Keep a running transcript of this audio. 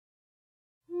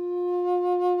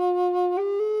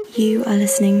You are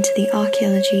listening to the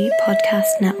Archaeology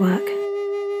Podcast Network.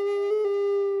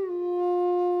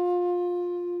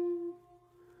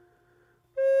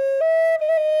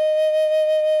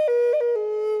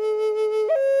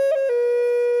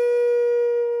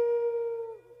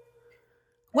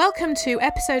 Welcome to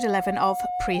episode 11 of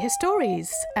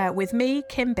Prehistories with me,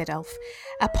 Kim Biddulph.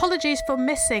 Apologies for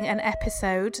missing an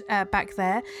episode back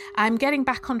there. I'm getting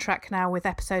back on track now with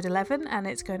episode 11 and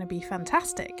it's going to be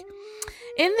fantastic.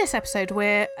 In this episode,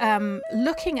 we're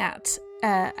looking at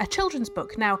a children's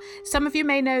book. Now, some of you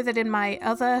may know that in my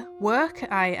other work,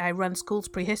 I run Schools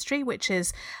Prehistory, which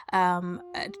is I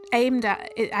aim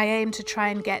to try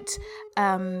and get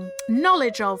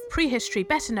knowledge of prehistory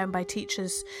better known by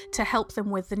teachers to help them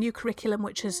with the new curriculum,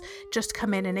 which has just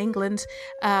come in England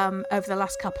over the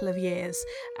last couple of years.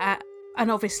 And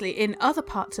obviously in other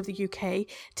parts of the UK,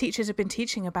 teachers have been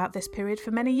teaching about this period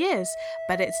for many years,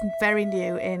 but it's very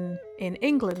new in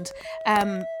England.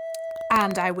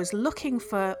 And I was looking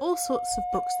for all sorts of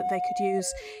books that they could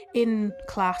use in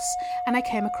class, and I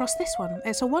came across this one.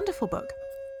 It's a wonderful book.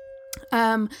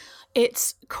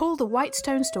 It's called The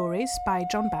Whitestone Stories by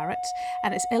John Barrett,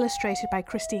 and it's illustrated by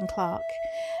Christine Clark.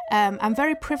 I'm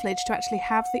very privileged to actually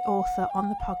have the author on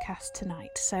the podcast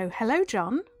tonight. So hello,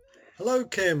 John. Hello,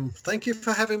 Kim. Thank you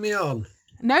for having me on.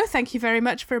 No, thank you very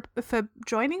much for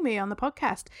joining me on the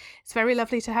podcast. It's very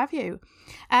lovely to have you.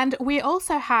 And we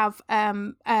also have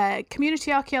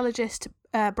community archaeologist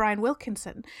Brian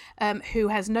Wilkinson, who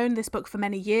has known this book for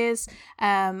many years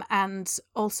and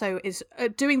also is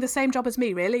doing the same job as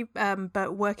me, really,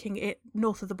 but working it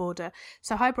north of the border.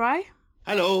 So hi, Brian.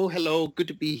 Hello. Good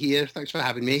to be here. Thanks for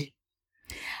having me.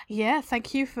 Yeah,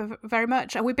 thank you very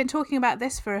much. And we've been talking about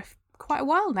this for quite a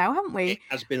while now, haven't we? It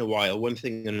has been a while. One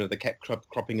thing and another kept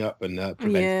cropping up and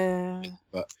preventing.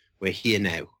 But we're here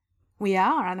now. We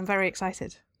are, and I'm very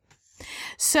excited.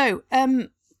 So,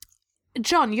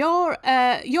 John, your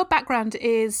background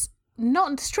is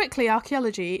not strictly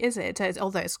archaeology, is it?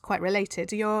 Although it's quite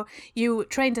related. You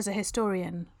trained as a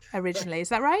historian originally, is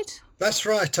that right? That's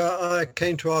right. I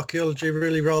came to archaeology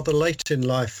really rather late in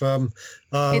life.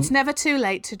 It's never too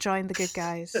late to join the good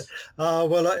guys.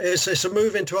 Well, it's a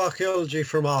move into archaeology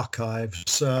from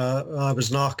archives. I was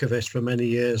an archivist for many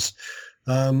years,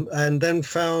 and then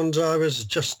found I was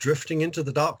just drifting into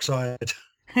the dark side.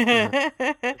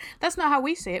 That's not how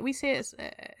we see it. We see it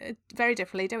very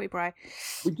differently, don't we, Bri?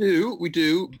 We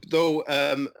do. Though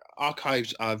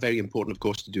archives are very important, of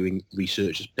course, to doing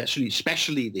research,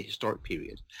 especially the historic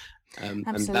period. And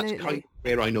that's kind of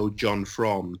where I know John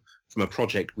from a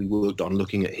project we worked on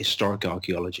looking at historic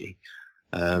archaeology.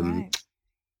 Right.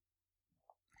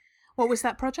 What was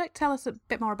that project? Tell us a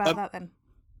bit more about that then.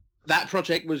 That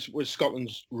project was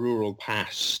Scotland's Rural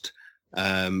Past,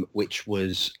 which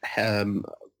was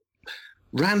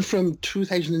ran from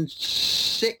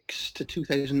 2006 to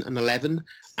 2011,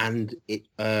 and it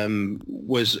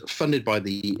was funded by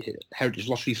the Heritage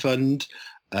Lottery Fund,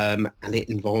 and it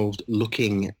involved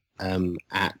looking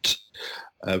at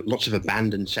lots of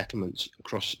abandoned settlements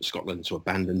across Scotland, so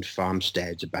abandoned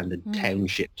farmsteads, abandoned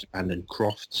townships, abandoned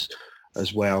crofts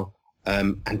as well,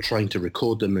 and trying to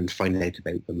record them and find out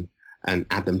about them and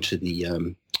add them to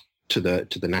the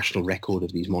national record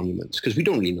of these monuments, because we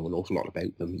don't really know an awful lot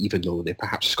about them, even though they're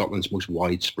perhaps Scotland's most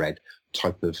widespread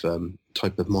type of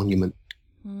monument.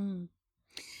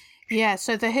 Yeah,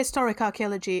 so the historic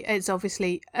archaeology is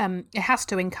obviously, it has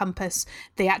to encompass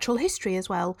the actual history as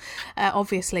well,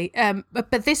 obviously.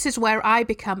 But this is where I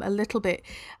become a little bit,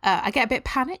 I get a bit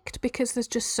panicked because there's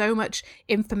just so much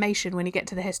information when you get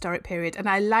to the historic period. And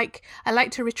I like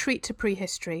to retreat to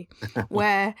prehistory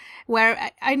where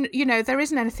I there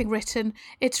isn't anything written.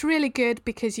 It's really good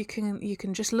because you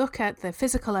can just look at the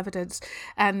physical evidence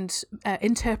and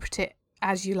interpret it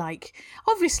as you like.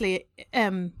 Obviously,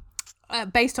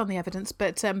 based on the evidence,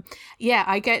 but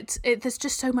I get it. There's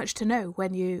just so much to know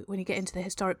when you get into the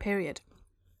historic period.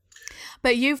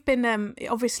 But you've been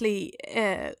obviously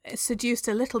seduced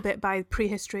a little bit by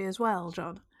prehistory as well,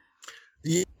 John.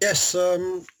 Yes.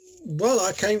 Well,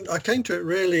 I came to it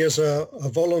really as a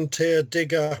volunteer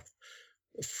digger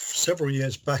several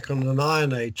years back on an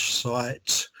Iron Age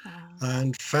site,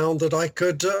 and found that I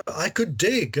could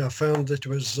dig. I found that it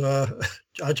was.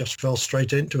 I just fell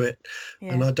straight into it,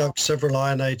 and I dug several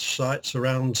Iron Age sites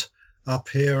around up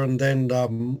here, and then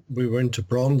we were into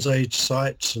Bronze Age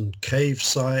sites and cave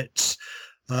sites,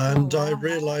 and I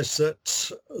realised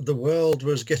that the world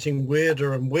was getting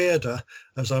weirder and weirder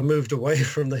as I moved away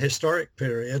from the historic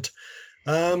period,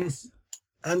 and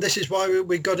this is why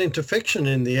we got into fiction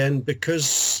in the end,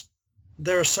 because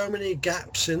there are so many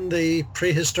gaps in the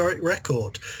prehistoric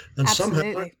record, and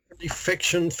Absolutely.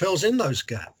 fiction fills in those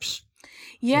gaps.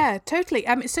 Yeah, totally.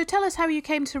 So tell us how you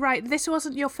came to write. This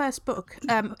wasn't your first book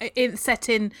set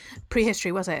in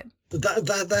prehistory, was it?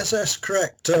 That's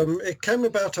correct. It came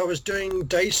about, I was doing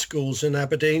day schools in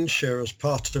Aberdeenshire as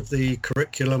part of the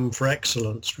Curriculum for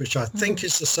Excellence, which I think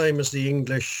is the same as the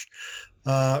English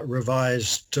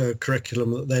revised curriculum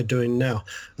that they're doing now,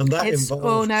 and that involves.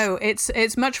 Oh no,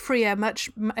 it's much freer,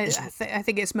 I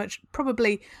think it's much,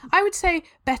 probably, I would say,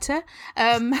 better.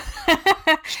 But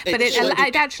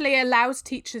it actually allows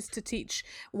teachers to teach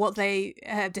what they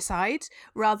decide,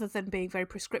 rather than being very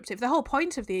prescriptive. The whole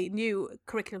point of the new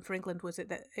Curriculum for England was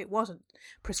that it wasn't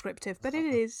prescriptive, but it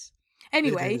is.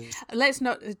 Anyway, let's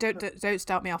not don't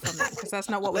start me off on that, because that's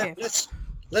not what we're here for.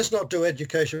 Let's not do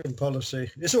education policy.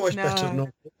 It's always better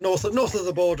north of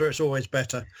the border. It's always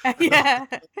better. Yeah,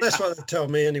 that's what they tell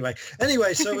me anyway.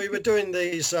 So we were doing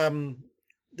these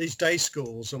day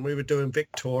schools, and we were doing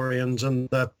Victorians and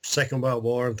the Second World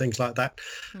War and things like that.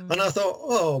 And I thought,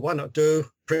 oh, why not do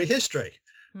prehistory?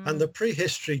 And the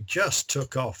prehistory just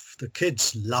took off. The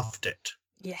kids loved it.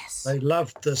 Yes, they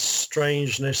loved the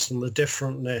strangeness and the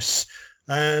differentness.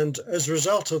 And as a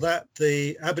result of that,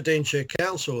 the Aberdeenshire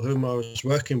Council, whom I was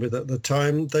working with at the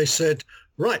time, they said,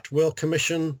 right, we'll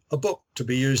commission a book to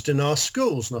be used in our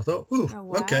schools. And I thought,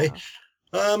 okay.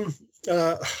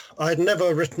 I'd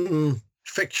never written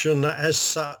fiction as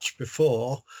such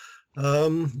before,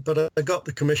 but I got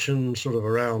the commission sort of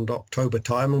around October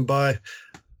time, and by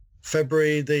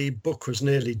February the book was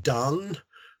nearly done.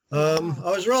 I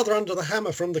was rather under the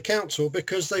hammer from the council,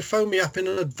 because they phoned me up in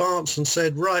advance and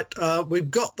said, right,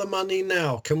 we've got the money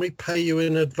now. Can we pay you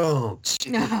in advance?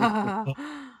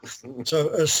 So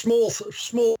a small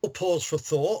pause for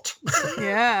thought.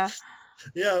 Yeah.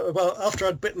 Yeah, well, after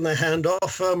I'd bitten their hand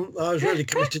off, I was really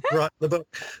committed to write the book.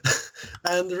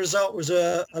 And the result was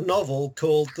a novel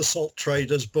called The Salt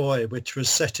Trader's Boy, which was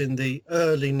set in the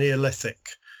early Neolithic.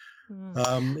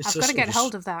 I've got to get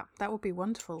hold of that. That would be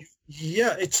wonderful.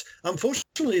 Yeah, it's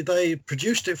unfortunately they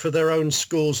produced it for their own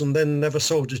schools and then never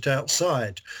sold it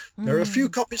outside. There are a few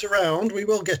copies around. We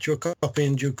will get you a copy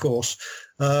in due course.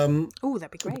 Oh,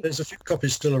 that'd be great. There's a few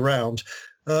copies still around.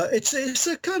 It's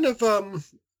a kind of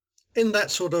in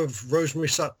that sort of Rosemary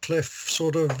Sutcliffe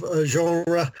sort of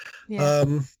genre. Yeah.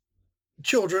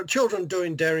 Children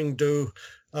doing daring do.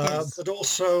 Yes. But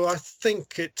also I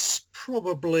think it's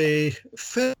probably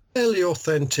fairly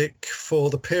authentic for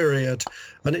the period,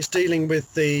 and it's dealing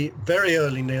with the very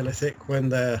early Neolithic, when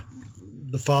the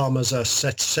farmers are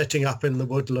setting up in the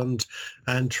woodland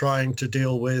and trying to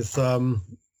deal with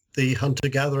the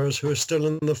hunter-gatherers who are still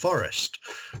in the forest.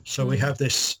 So we have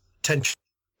this tension.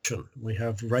 We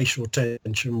have racial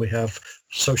tension, we have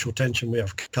social tension, we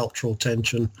have cultural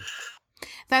tension.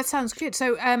 That sounds good.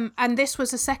 So, and this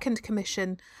was a second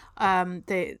commission,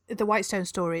 the Whitestone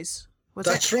Stories.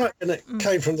 That's right, and it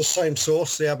came from the same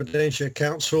source, the Aberdeenshire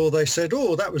Council. They said,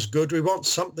 oh, that was good. We want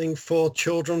something for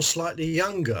children slightly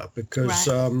younger, because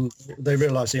they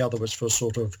realised the other was for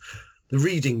sort of the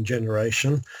reading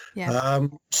generation. Yeah.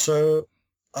 So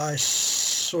I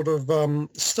sort of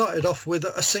started off with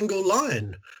a single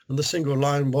line, and the single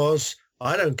line was,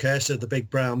 I don't care, said the big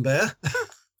brown bear.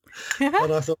 And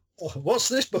I thought, what's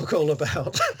this book all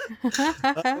about?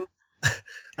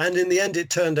 And in the end, it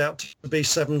turned out to be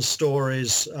 7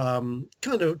 stories,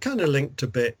 kind of linked a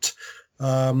bit,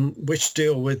 which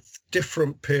deal with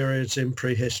different periods in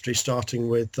prehistory, starting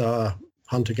with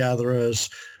hunter-gatherers,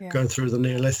 going through the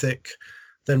Neolithic,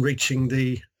 then reaching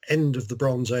the end of the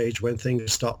Bronze Age, when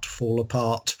things start to fall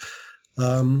apart,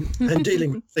 and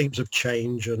dealing with themes of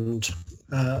change and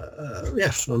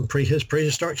and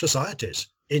prehistoric societies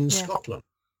in Scotland.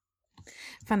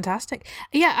 Fantastic.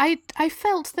 Yeah, I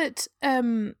felt that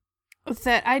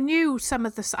that I knew some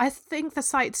of the. I think the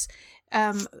sites.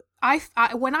 I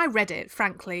when I read it,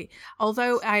 frankly,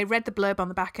 although I read the blurb on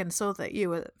the back and saw that you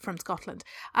were from Scotland,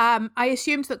 I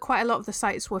assumed that quite a lot of the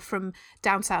sites were from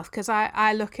down south, because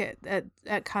I look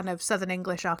at kind of Southern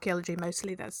English archaeology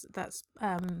mostly. That's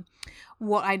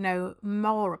what I know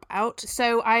more about.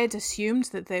 So I had assumed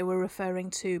that they were referring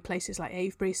to places like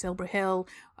Avebury, Silbury Hill,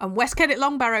 and West Kennet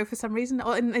Longbarrow for some reason,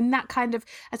 or in that kind of.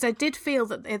 As I did feel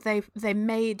that they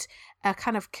made a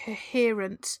kind of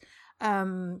coherent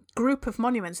group of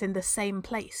monuments in the same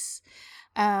place.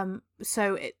 But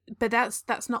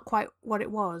that's not quite what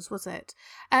it was it?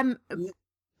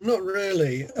 Not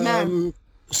really. No.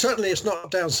 Certainly it's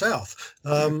not down south.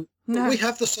 No. We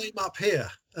have the same up here.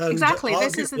 And exactly.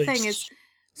 This is the thing.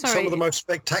 Some of the most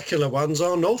spectacular ones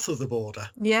are north of the border.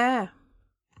 Yeah.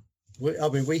 We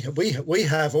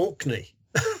have Orkney.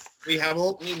 We have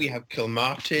Orkney. We have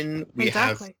Kilmartin. We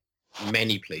have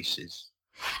many places.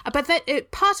 But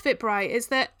part of it, Bri, is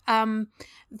that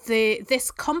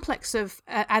this complex of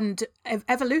and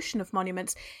evolution of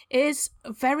monuments is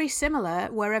very similar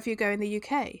wherever you go in the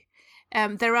UK.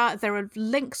 There are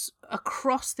links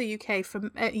across the UK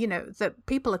from that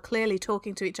people are clearly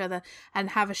talking to each other and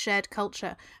have a shared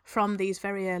culture from these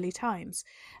very early times.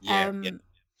 Yeah,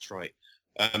 that's right.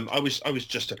 I was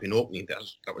just up in Orkney.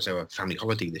 That was our family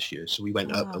holiday this year. So we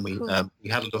went up and we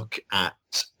had a look at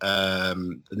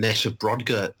the Ness of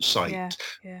Brodgar site.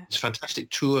 Yeah. It's a fantastic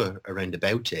tour around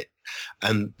about it.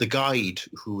 And the guide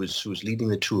who was leading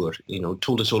the tour,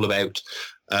 told us all about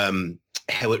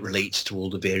how it relates to all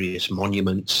the various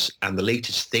monuments and the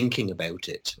latest thinking about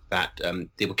it. That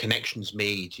there were connections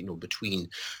made, between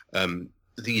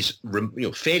these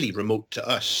fairly remote to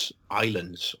us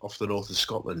islands off the north of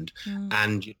Scotland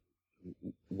and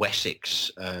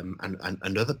Wessex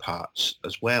and other parts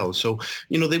as well. So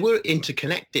they were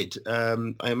interconnected.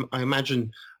 I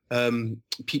imagine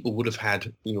people would have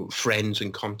had friends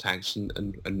and contacts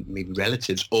and maybe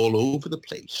relatives all over the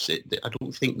place. I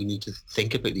don't think we need to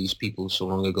think about these people so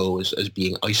long ago as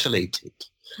being isolated.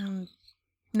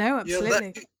 No,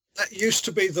 absolutely. Yeah, that used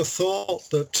to be the thought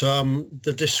that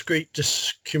the discrete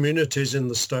communities in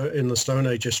the Stone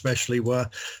Age especially were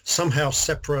somehow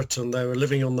separate, and they were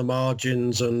living on the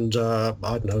margins and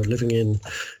living in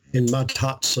mud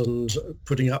huts and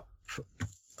putting up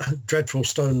dreadful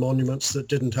stone monuments that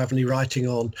didn't have any writing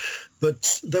on.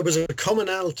 But there was a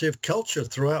commonality of culture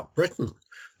throughout Britain,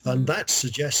 and that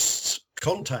suggests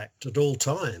contact at all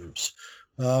times.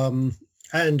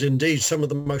 And indeed, some of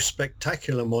the most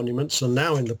spectacular monuments are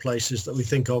now in the places that we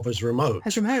think of as remote.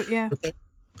 Yeah. But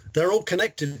they're all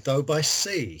connected, though, by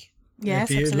sea. Yes,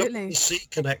 if you absolutely. look at the sea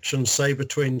connections, say,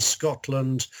 between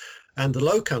Scotland and the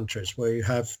Low Countries, where you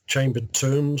have chambered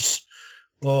tombs,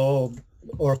 or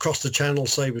across the Channel,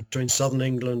 say, between southern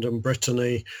England and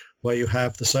Brittany, where you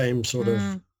have the same sort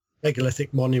of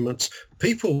megalithic monuments,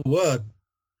 people were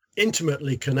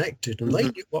intimately connected, and they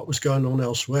knew what was going on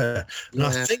elsewhere. And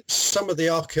I think some of the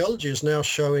archaeology is now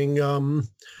showing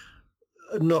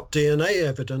not DNA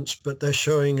evidence, but they're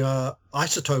showing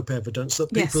isotope evidence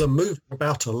that people are moving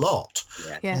about a lot.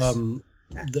 Yes.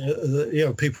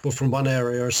 People from one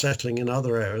area are settling in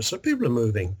other areas, so people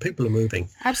are moving.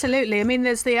 Absolutely. I mean,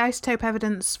 there's the isotope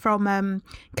evidence from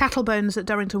cattle bones at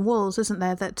Durrington Walls, isn't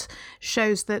there, that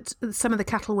shows that some of the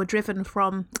cattle were driven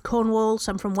from Cornwall,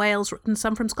 some from Wales, and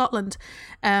some from Scotland,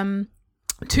 to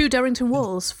Durrington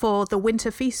Walls for the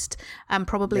winter feast, and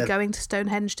probably going to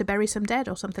Stonehenge to bury some dead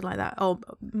or something like that, or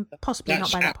possibly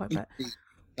not by that point, but.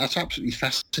 That's absolutely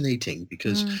fascinating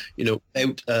because,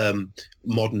 without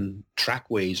modern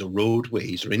trackways or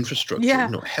roadways or infrastructure,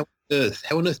 how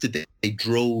on earth did they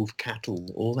drove cattle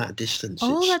all that distance?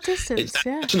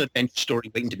 That's an adventure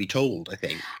story waiting to be told, I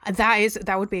think.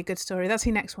 That would be a good story. That's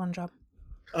your next one, John.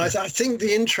 I think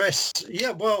the interest,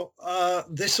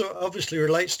 this obviously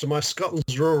relates to my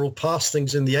Scotland's rural past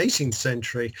things in the 18th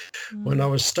century when I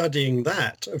was studying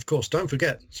that. Of course, don't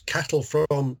forget, cattle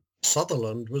from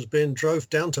Sutherland was being drove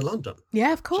down to London.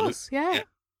 Yeah, of course. Yeah.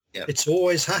 It's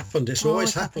always happened.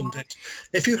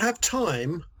 If you have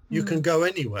time, you can go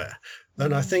anywhere.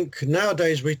 And I think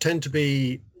nowadays we tend to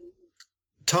be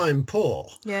time poor.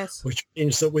 Yes. Which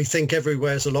means that we think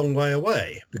everywhere's a long way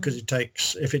away because it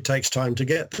takes time to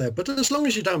get there. But as long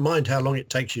as you don't mind how long it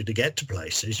takes you to get to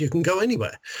places, you can go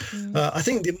anywhere. I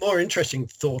think the more interesting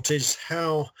thought is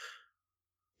how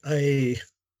a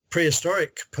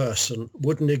prehistoric person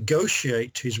would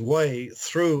negotiate his way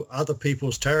through other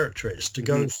people's territories to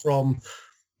go from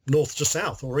north to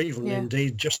south, or even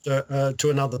indeed just to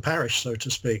another parish, so to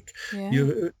speak.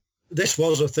 This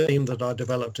was a theme that I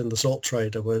developed in The Salt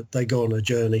Trader, where they go on a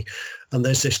journey and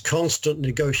there's this constant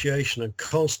negotiation and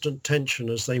constant tension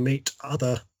as they meet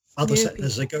other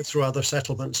settlers. They go through other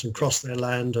settlements and cross their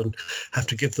land and have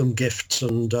to give them gifts,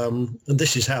 and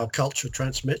this is how culture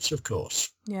transmits, of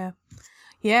course.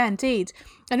 Yeah, indeed.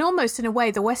 And almost in a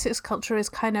way, the Wessex culture is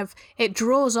it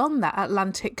draws on that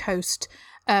Atlantic coast,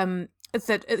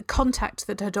 that contact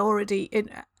that had already,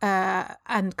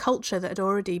 and culture that had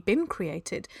already been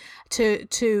created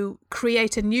to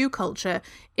create a new culture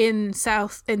in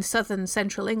southern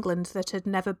central England that had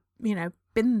never,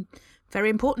 been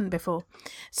very important before.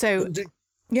 So, Indeed.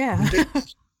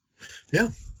 That's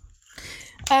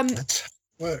how it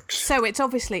works. So it's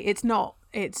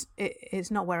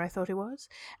not where I thought it was.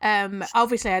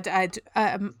 Obviously, I'd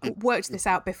worked this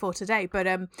out before today, but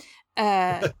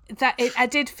I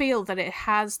did feel that it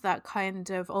has that kind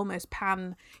of almost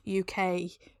pan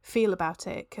UK feel about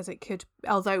it, because it could.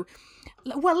 Although,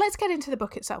 well, let's get into the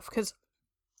book itself, because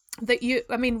that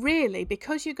really,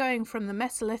 because you're going from the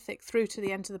Mesolithic through to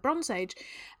the end of the Bronze Age,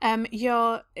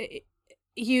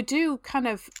 you do kind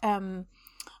of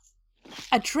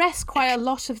address quite a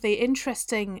lot of the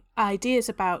interesting ideas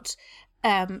about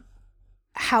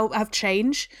how of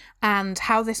change and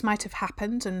how this might have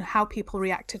happened and how people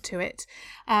reacted to it.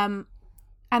 And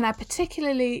I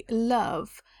particularly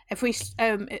love, if we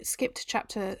skip to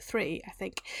chapter 3, I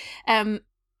think.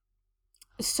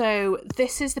 So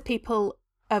this is the people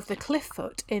of the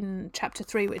Clifffoot in chapter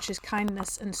 3, which is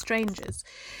kindness and strangers.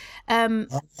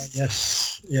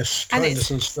 Yes,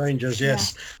 kindness and strangers.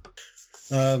 Yes,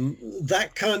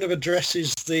 that kind of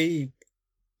addresses the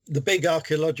big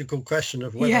archaeological question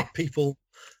of whether people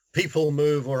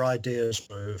move or ideas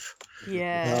move.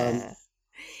 Yeah.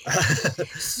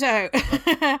 So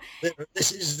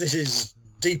this is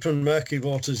deep and murky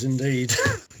waters indeed.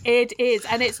 It is,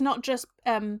 and it's not just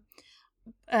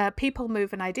people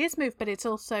move and ideas move, but it's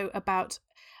also about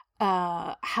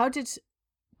how did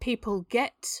people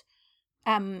get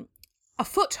a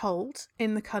foothold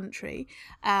in the country,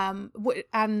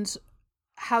 and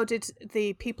how did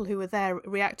the people who were there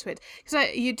react to it?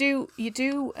 Because you do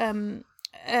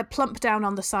plump down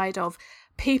on the side of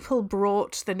people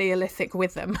brought the Neolithic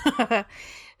with them.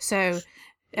 So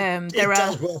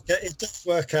it does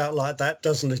work out like that,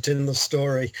 doesn't it, in the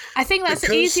story? I think that's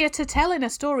easier to tell in a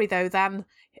story, though, than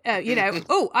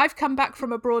oh, I've come back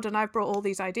from abroad and I've brought all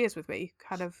these ideas with me,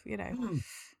 kind of,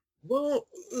 Well,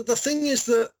 the thing is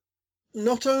that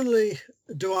not only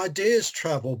do ideas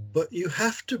travel, but you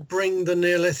have to bring the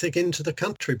Neolithic into the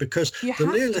country, because the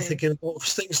Neolithic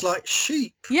involves things like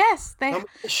sheep. Yes,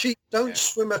 sheep don't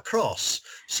swim across.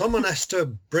 Someone has to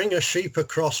bring a sheep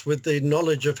across with the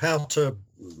knowledge of how to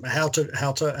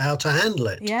handle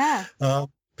it. Yeah.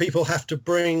 People have to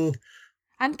bring.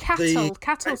 And cattle.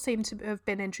 Cattle seem to have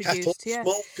been introduced.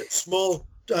 Small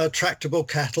tractable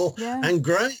cattle, and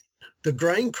grain. The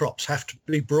grain crops have to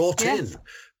be brought in.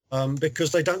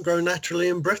 Because they don't grow naturally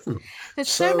in Britain. There's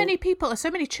so many people,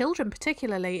 so many children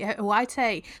particularly, who I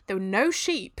say there were no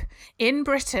sheep in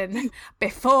Britain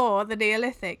before the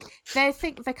Neolithic. They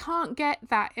think they can't get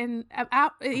that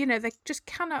they just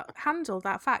cannot handle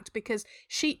that fact, because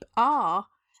sheep are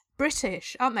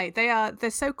British, aren't they? They're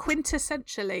so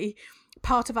quintessentially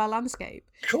part of our landscape.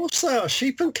 Of course they are.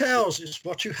 Sheep and cows is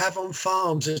what you have on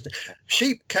farms, isn't it?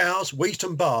 Sheep, cows, wheat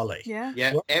and barley.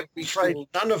 Yeah. Well,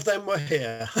 none of them were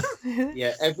here.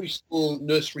 Every school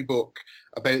nursery book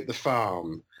about the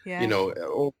farm,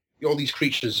 all these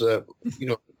creatures part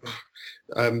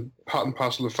and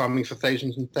parcel of farming for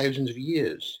thousands and thousands of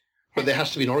years. But there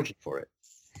has to be an origin for it.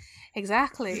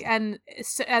 Exactly, and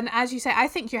as you say, I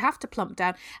think you have to plump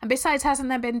down. And besides, hasn't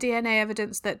there been DNA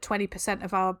evidence that 20%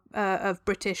 of our of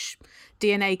British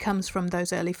DNA comes from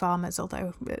those early farmers?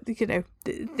 Although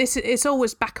it's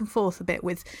always back and forth a bit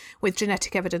with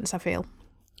genetic evidence, I feel.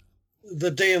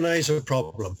 The DNA is a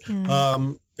problem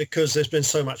because there's been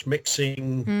so much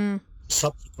mixing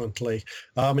subsequently.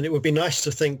 And it would be nice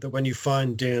to think that when you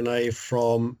find DNA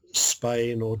from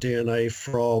Spain or DNA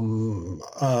from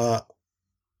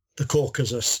the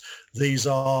Caucasus, these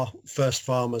are first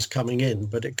farmers coming in,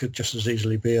 but it could just as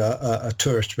easily be a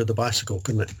tourist with a bicycle,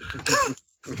 couldn't it?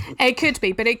 It could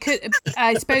be, but it could.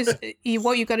 I suppose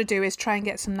what you've got to do is try and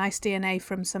get some nice DNA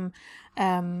from some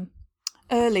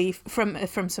from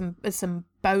some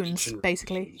bones,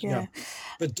 basically. Yeah.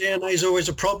 But DNA is always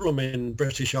a problem in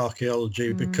British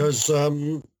archaeology because,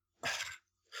 certainly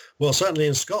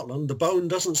in Scotland, the bone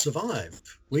doesn't survive.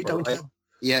 We don't have.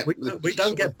 Yeah, we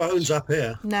don't get bones up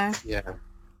here. No. Yeah.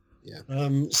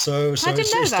 So I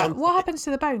didn't know that. What happens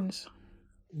to the bones?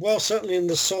 Well, certainly in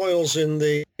the soils in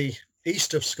the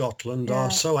east of Scotland are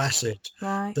so acid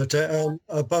that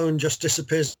a bone just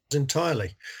disappears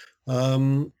entirely.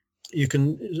 You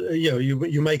can,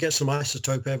 you may get some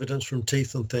isotope evidence from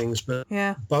teeth and things, but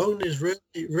bone is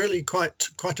really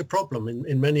quite a problem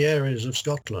in many areas of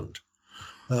Scotland.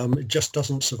 It just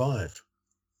doesn't survive.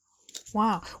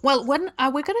 Wow. Well, we're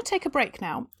going to take a break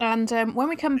now, and when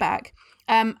we come back,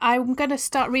 I'm going to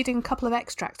start reading a couple of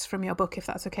extracts from your book, if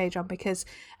that's okay, John, because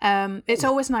it's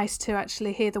always nice to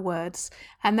actually hear the words,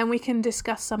 and then we can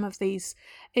discuss some of these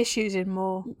issues in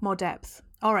more depth.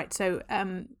 All right, so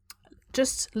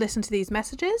just listen to these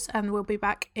messages, and we'll be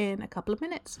back in a couple of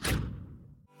minutes.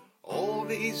 All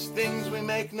these things we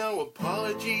make no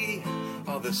apology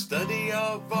are the study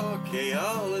of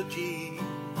archaeology.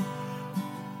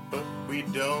 But we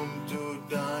don't do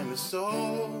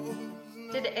dinosaurs.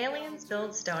 Did aliens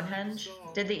build Stonehenge?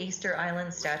 Did the Easter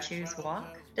Island statues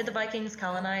walk? Did the Vikings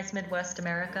colonize Midwest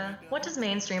America? What does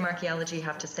mainstream archaeology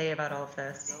have to say about all of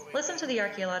this? Listen to the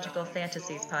Archaeological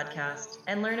Fantasies podcast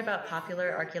and learn about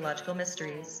popular archaeological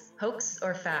mysteries. Hoax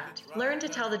or fact? Learn to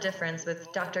tell the difference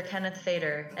with Dr. Kenneth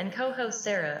Fader and co-host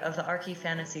Sarah of the Archae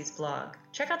Fantasies blog.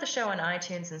 Check out the show on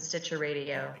iTunes and Stitcher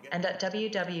Radio and at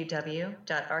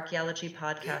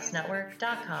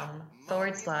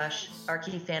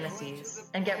www.archaeologypodcastnetwork.com/Archae Fantasies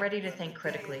and get ready to think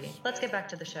critically. Let's get back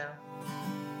to the show.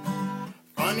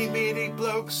 Funny beady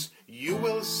blokes you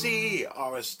will see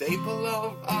are a staple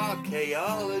of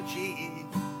archaeology.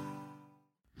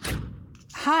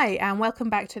 Hi, and welcome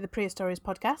back to the Prehistories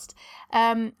podcast.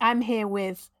 I'm here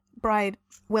with Bride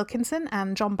Wilkinson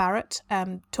and John Barrett,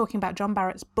 talking about John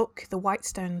Barrett's book, The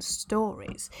Whitestone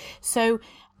Stories. So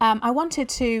I wanted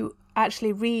to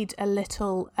actually read a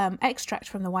little extract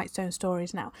from the Whitestone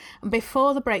Stories now. And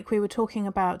before the break, we were talking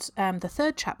about the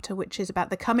third chapter, which is about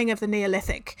the coming of the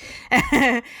Neolithic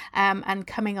and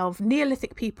coming of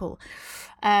Neolithic people.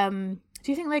 Do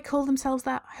you think they call themselves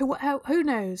that? Who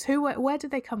knows? Where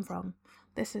did they come from?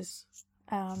 This is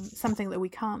something that we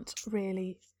can't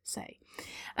really say.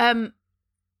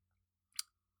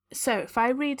 So if I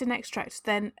read an extract,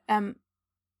 then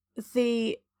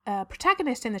the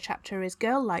protagonist in the chapter is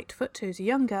Girl Lightfoot, who's a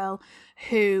young girl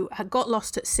who had got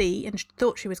lost at sea and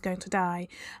thought she was going to die,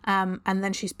 and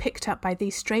then she's picked up by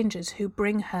these strangers who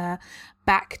bring her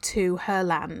back to her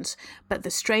land. But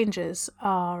the strangers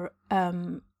are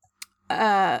in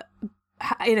a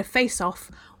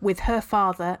face-off with her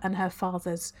father and her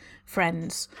father's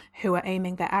friends, who are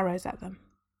aiming their arrows at them.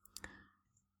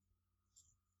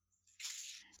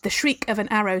 The shriek of an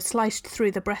arrow sliced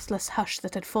through the breathless hush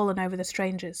that had fallen over the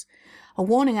strangers. A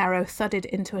warning arrow thudded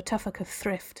into a tussock of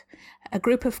thrift. A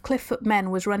group of Clifffoot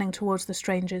men was running towards the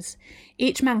strangers.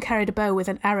 Each man carried a bow with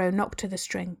an arrow knocked to the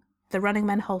string. The running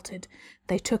men halted.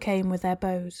 They took aim with their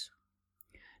bows.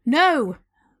 "No!"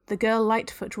 The girl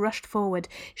Lightfoot rushed forward.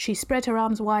 She spread her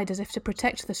arms wide as if to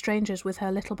protect the strangers with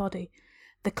her little body.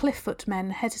 The Clifffoot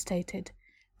men hesitated.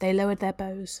 They lowered their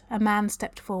bows. A man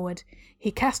stepped forward.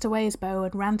 He cast away his bow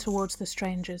and ran towards the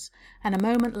strangers, and a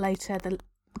moment later the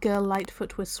girl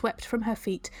Lightfoot was swept from her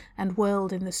feet and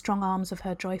whirled in the strong arms of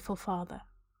her joyful father.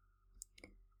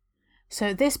 So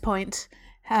at this point,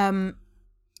 the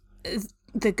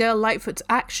girl Lightfoot's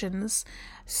actions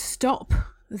stop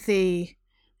the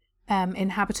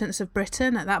inhabitants of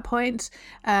Britain at that point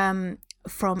from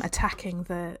attacking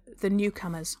the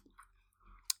newcomers.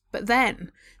 But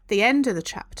then the end of the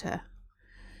chapter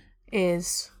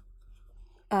is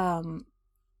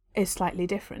slightly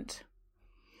different.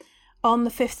 On the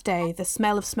fifth day, the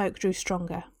smell of smoke grew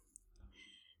stronger.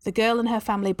 The girl and her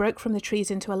family broke from the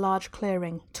trees into a large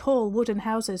clearing. Tall wooden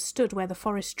houses stood where the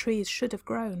forest trees should have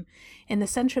grown. In the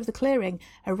centre of the clearing,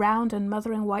 a round and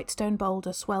mothering white stone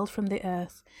boulder swelled from the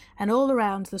earth, and all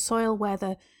around, the soil where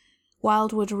the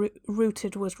wildwood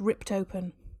rooted was ripped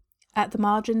open. At the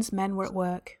margins, men were at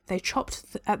work. They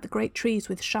chopped at the great trees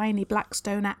with shiny black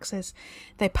stone axes.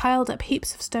 They piled up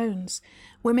heaps of stones.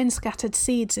 Women scattered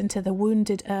seeds into the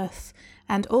wounded earth,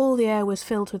 and all the air was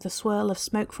filled with the swirl of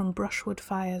smoke from brushwood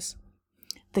fires.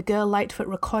 The girl Lightfoot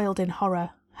recoiled in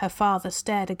horror. Her father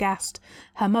stared aghast.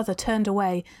 Her mother turned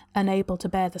away, unable to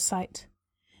bear the sight.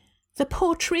 "The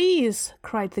poor trees!"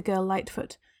 cried the girl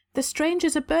Lightfoot. "The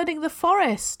strangers are burning the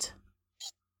forest!"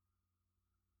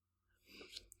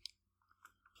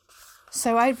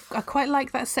 So I quite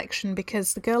like that section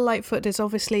because the girl Lightfoot is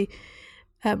obviously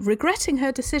regretting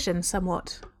her decision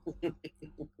somewhat.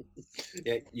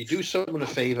 Yeah, you do someone a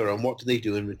favour, and what do they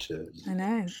do in return? I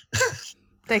know.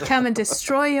 They come and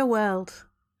destroy your world.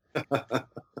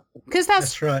 Because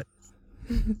that's right.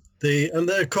 And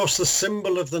of course, the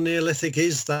symbol of the Neolithic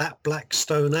is that black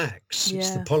stone axe. Yeah.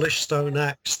 It's the polished stone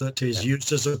axe that is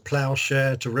used as a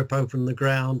ploughshare to rip open the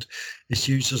ground. It's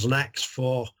used as an axe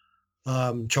for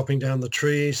chopping down the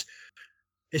trees.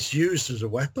 It's used as a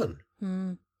weapon.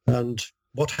 And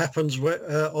what happens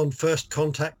on first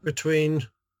contact between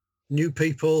new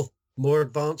people, more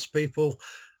advanced people,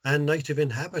 and native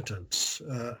inhabitants?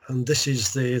 And this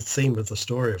is the theme of the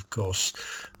story, of course.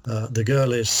 The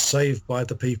girl is saved by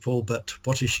the people, but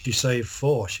what is she saved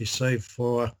for? She's saved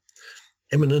for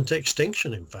imminent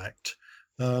extinction, in fact.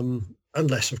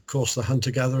 Unless, of course, the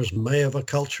hunter-gatherers may have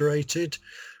acculturated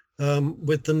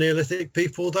with the Neolithic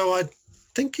people, though I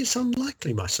think it's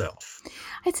unlikely myself.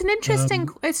 It's an interesting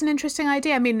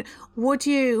idea. I mean, would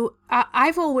you?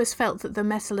 I've always felt that the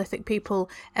Mesolithic people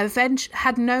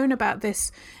had known about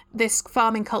this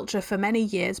farming culture for many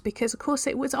years, because, of course,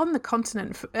 it was on the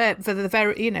continent for the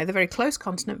very close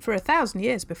continent for 1,000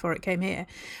 years before it came here,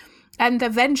 and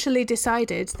eventually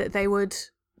decided that they would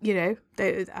I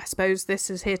suppose this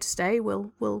is here to stay.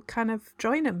 We'll kind of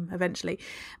join them eventually.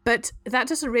 But that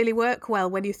doesn't really work well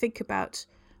when you think about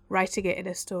writing it in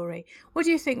a story. What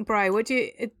do you think, Bri?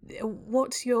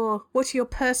 What's your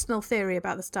personal theory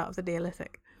about the start of the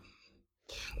Neolithic?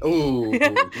 Oh,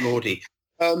 lordy.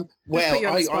 Well,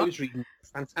 I was reading a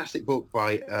fantastic book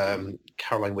by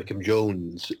Caroline Wickham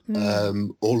Jones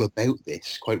all about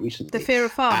this quite recently. The Fear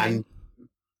of Farming. And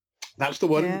that's the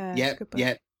one. Yeah.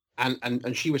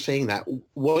 And she was saying that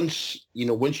once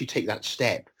you take that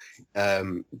step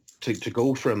to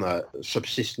go from a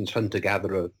subsistence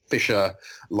hunter-gatherer fisher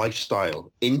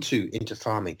lifestyle into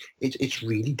farming, it's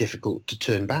really difficult to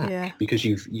turn back because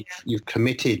you've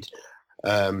committed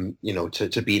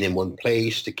to being in one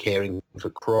place, to caring for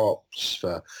crops,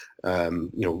 for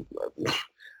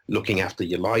looking after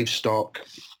your livestock.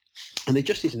 And there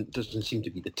just doesn't seem to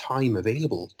be the time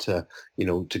available to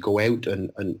go out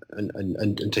and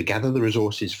to gather the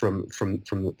resources from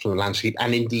the landscape,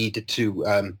 and indeed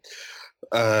to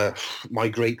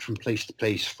migrate from place to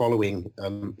place following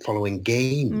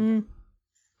game.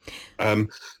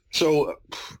 So,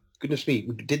 goodness me,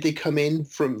 did they come in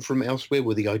from elsewhere?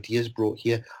 Were the ideas brought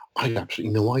here? I have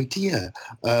absolutely no idea.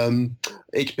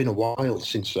 It's been a while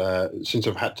since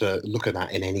I've had to look at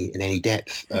that in any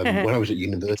depth. When I was at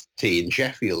university in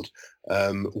Sheffield,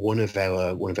 one of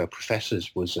our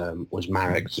professors was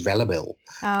Marek Zvelebil,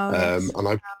 and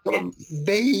I've got a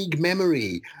vague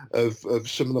memory of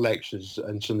some of the lectures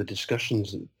and some of the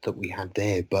discussions that we had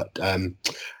there, but. I've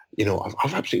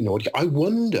absolutely no idea. I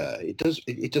wonder.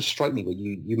 It does strike me when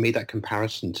you made that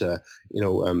comparison to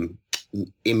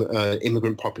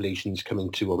immigrant populations coming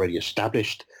to already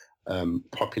established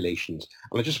populations,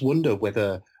 and I just wonder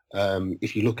whether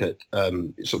if you look at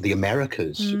sort of the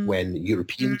Americas when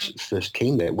Europeans first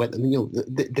came there,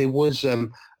 there was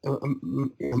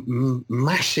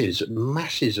masses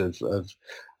of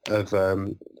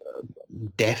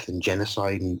death and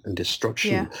genocide and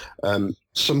destruction,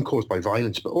 some caused by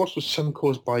violence, but also some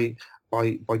caused by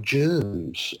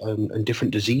germs and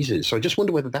different diseases. So I just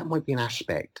wonder whether that might be an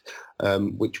aspect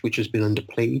which has been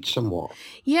underplayed somewhat.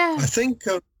 Yeah, I think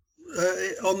on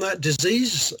that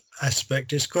disease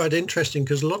aspect is quite interesting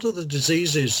because a lot of the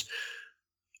diseases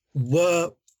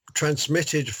were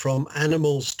transmitted from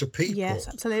animals to people. Yes,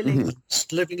 absolutely.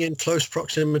 Living in close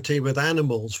proximity with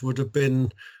animals would have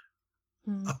been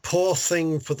a poor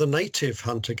thing for the native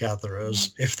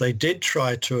hunter-gatherers if they did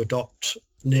try to adopt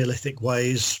Neolithic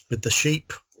ways with the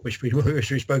sheep, which we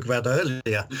spoke about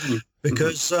earlier,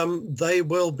 because they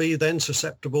will be then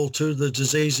susceptible to the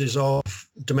diseases of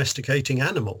domesticating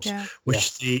animals,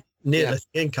 which the Neolithic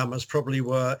incomers probably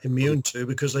were immune to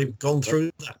because they've gone through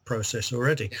that process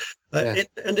already.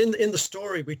 And in the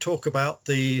story, we talk about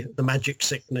the magic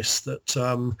sickness that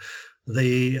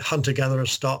the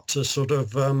hunter-gatherers start to sort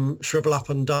of shrivel up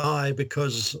and die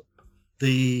because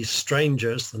the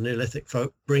strangers, the Neolithic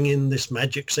folk, bring in this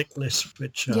magic sickness,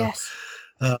 which when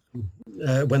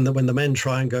the men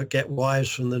try and get wives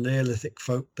from the Neolithic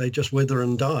folk, they just wither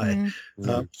and die.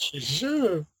 It's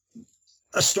a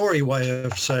story way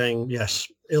of saying, yes,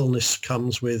 illness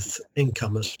comes with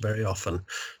incomers very often.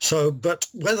 So, but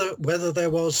whether there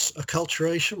was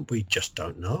acculturation, we just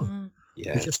don't know.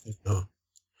 We just don't know.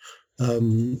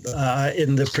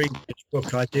 In the previous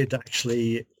book, I did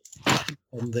actually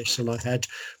on this, and I had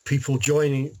people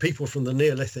from the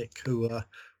Neolithic who are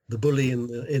the bully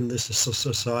in this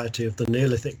society of the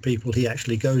Neolithic people. He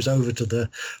actually goes over to the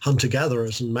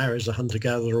hunter-gatherers and marries a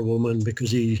hunter-gatherer woman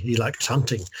because he likes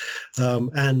hunting.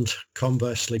 And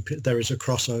conversely, there is a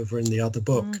crossover in the other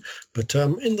book. But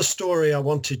in the story, I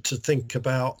wanted to think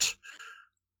about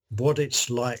what it's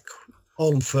like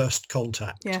on first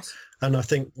contact. Yes. And I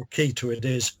think the key to it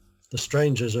is the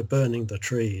strangers are burning the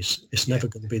trees. It's never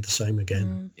going to be the same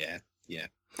again.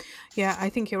 Yeah, I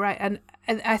think you're right. And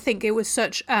I think it was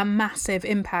such a massive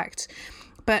impact.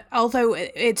 But although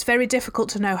it's very difficult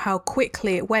to know how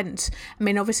quickly it went, I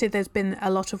mean, obviously there's been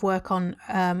a lot of work on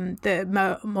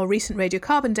the more recent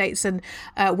radiocarbon dates and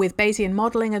with Bayesian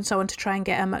modelling and so on to try and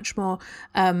get a much more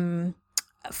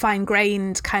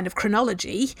fine-grained kind of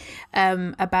chronology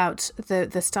about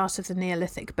the start of the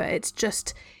Neolithic. But it's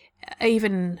just,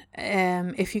 even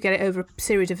if you get it over a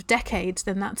series of decades,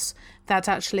 then that's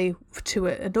actually to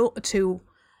a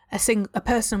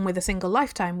person with a single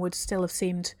lifetime would still have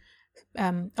seemed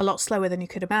a lot slower than you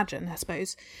could imagine, I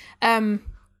suppose.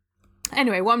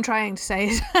 Anyway, what I'm trying to say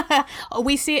is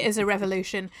we see it as a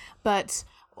revolution, but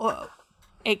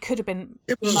it could have been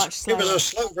much slower. It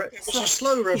was a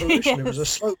slow revolution. It was a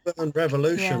slow burn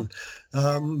revolution.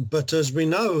 But as we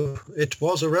know, it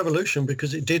was a revolution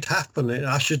because it did happen. It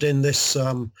ushered in this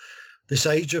this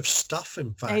age of stuff,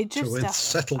 in fact, Age of with stuff.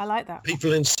 settled I like that.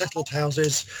 people in settled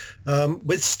houses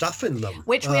with stuff in them.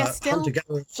 Which we are still,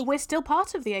 hunter-gatherers. we're still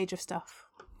part of the age of stuff.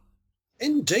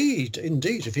 Indeed.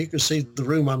 If you could see the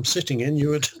room I'm sitting in, you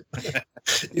would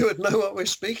you would know what we're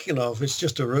speaking of. It's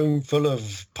just a room full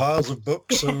of piles of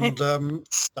books and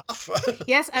stuff.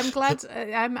 Yes, I'm glad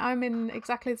I'm in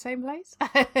exactly the same place.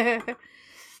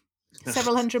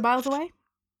 Several hundred miles away.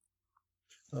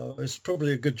 Oh, it's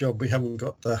probably a good job we haven't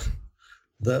got the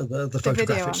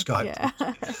photographic Skype. Yeah.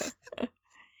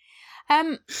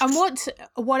 And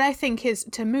what I think is,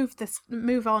 to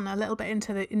move on a little bit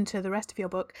into the rest of your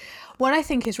book, what I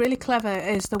think is really clever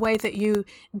is the way that you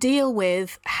deal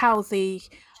with how the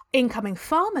incoming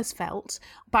farmers felt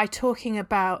by talking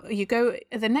about,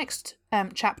 the next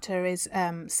chapter is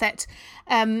set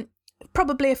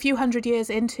probably a few hundred years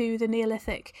into the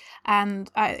Neolithic,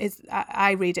 and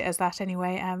I read it as that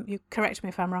anyway. You correct me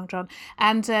if I'm wrong, John.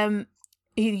 And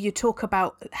you talk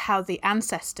about how the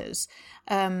ancestors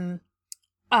and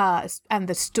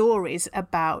the stories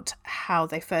about how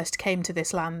they first came to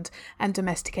this land and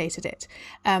domesticated it.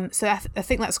 So I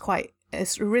think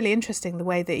it's really interesting the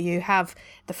way that you have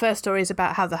the first story is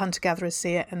about how the hunter-gatherers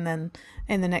see it, and then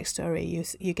in the next story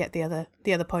you get the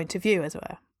other point of view as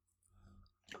well.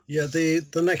 Yeah,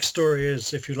 the next story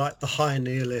is, if you like, the High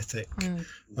Neolithic.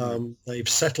 They've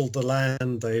settled the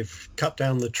land, they've cut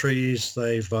down the trees,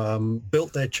 they've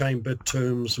built their chambered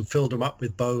tombs and filled them up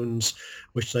with bones,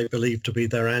 which they believe to be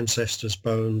their ancestors'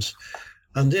 bones.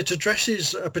 And it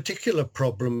addresses a particular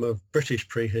problem of British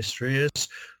prehistory, is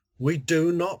we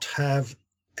do not have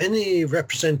any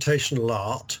representational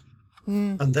art,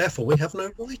 and therefore we have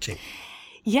no writing.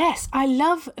 Yes, I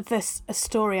love this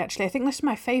story, actually. I think this is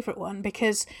my favourite one,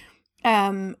 because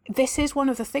this is one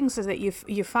of the things that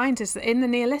you find is that in the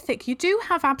Neolithic you do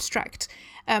have abstract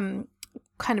kind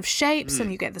of shapes,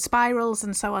 and you get the spirals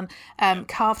and so on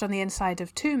carved on the inside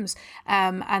of tombs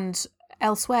and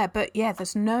elsewhere. But yeah,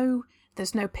 there's no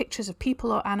pictures of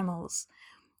people or animals.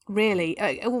 Really,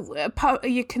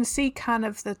 you can see kind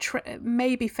of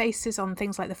maybe faces on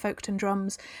things like the Folkestone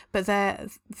drums, but they're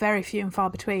very few and far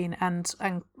between, and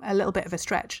a little bit of a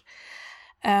stretch.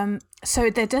 So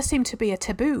there does seem to be a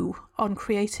taboo on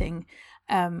creating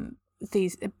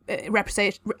these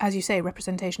as you say,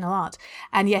 representational art.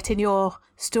 And yet in your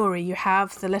story you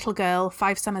have the little girl,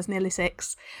 5 summers, nearly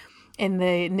 6. In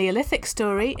the Neolithic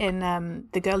story, in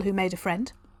The Girl Who Made a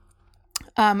Friend,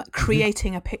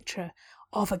 creating a picture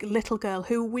of a little girl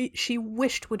who she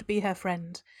wished would be her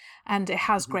friend, and it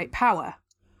has great power.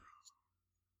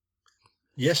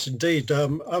 Yes, indeed.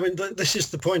 This is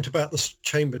the point about the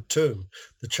chambered tomb.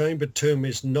 The chambered tomb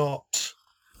is not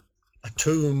a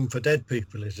tomb for dead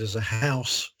people. It is a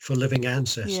house for living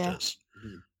ancestors.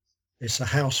 Yeah. It's a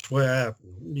house where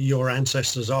your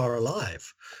ancestors are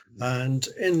alive. And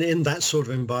in that sort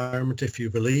of environment, if you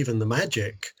believe in the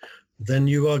magic, then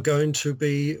you are going to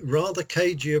be rather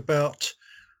cagey about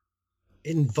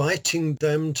inviting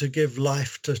them to give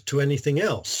life to anything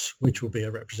else, which will be a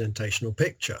representational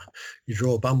picture. You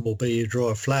draw a bumblebee, you draw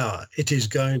a flower. It is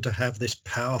going to have this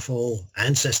powerful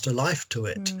ancestor life to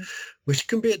it, which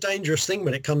can be a dangerous thing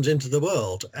when it comes into the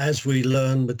world. As we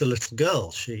learn with the little girl,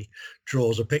 she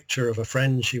draws a picture of a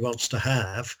friend she wants to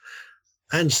have,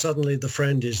 and suddenly the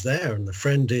friend is there, and the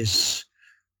friend is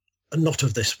not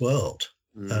of this world.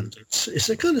 And it's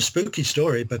a kind of spooky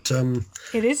story, but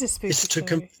it is a spooky story. To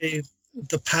convey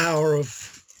the power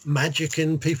of magic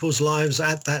in people's lives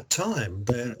at that time.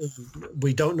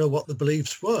 We don't know what the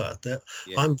beliefs were.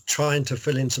 I'm trying to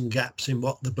fill in some gaps in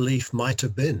what the belief might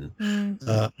have been,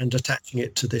 and attaching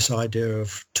it to this idea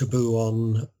of taboo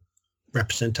on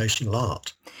representational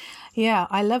art. Yeah,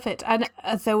 I love it. And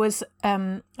there was,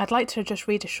 I'd like to just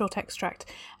read a short extract,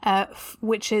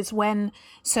 which is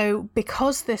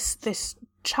because this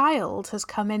child has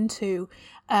come into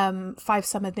 5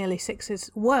 Summer Nearly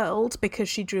 6's world because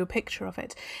she drew a picture of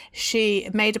it. She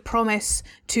made a promise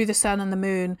to the sun and the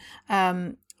moon,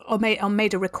 or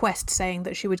made a request saying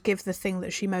that she would give the thing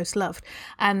that she most loved.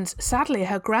 And sadly,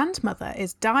 her grandmother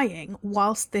is dying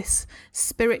whilst this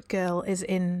spirit girl is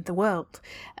in the world.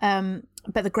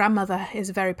 But the grandmother is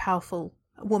a very powerful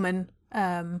woman,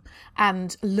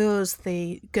 and lures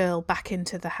the girl back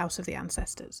into the house of the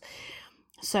ancestors.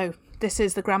 So this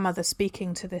is the grandmother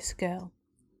speaking to this girl.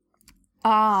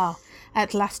 "Ah,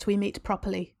 at last we meet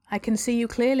properly. I can see you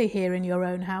clearly here in your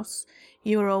own house.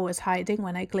 You were always hiding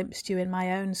when I glimpsed you in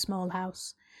my own small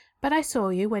house. But I saw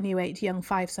you when you ate young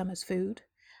 5 Summers' food.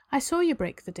 I saw you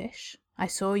break the dish. I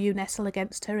saw you nestle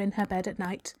against her in her bed at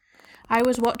night. I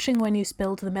was watching when you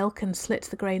spilled the milk and slit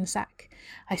the grain sack.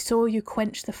 I saw you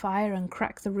quench the fire and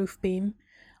crack the roof beam.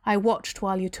 I watched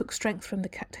while you took strength from the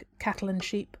cattle and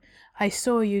sheep. I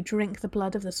saw you drink the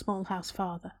blood of the small house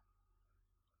father.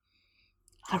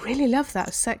 I really love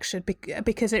that section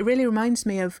because it really reminds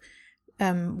me of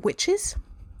witches.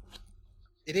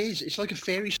 It is. It's like a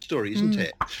fairy story, isn't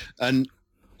it? And,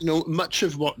 much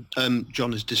of what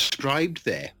John has described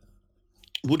there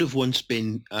would have once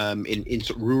been, in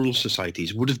sort of rural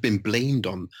societies, would have been blamed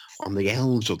on the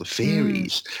elves or the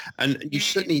fairies. And you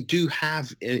certainly do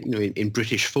have, in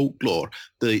British folklore,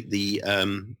 the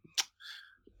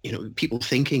people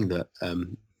thinking that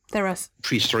there are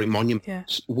prehistoric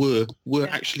monuments were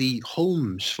actually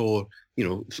homes for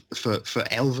for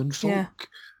elven folk.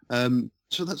 Yeah.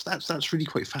 So that's really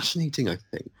quite fascinating, I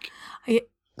think.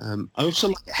 I also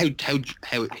like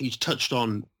how he's touched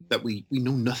on that we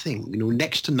know nothing,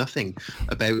 next to nothing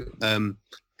about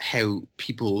how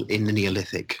people in the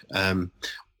Neolithic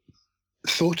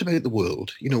thought about the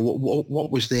world.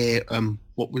 What was their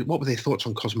what were their thoughts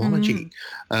on cosmology?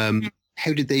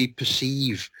 How did they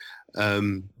perceive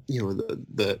what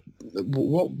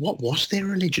was their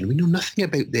religion? We know nothing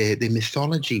about their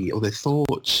mythology or their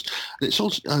thoughts. And it's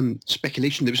all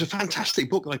speculation. There was a fantastic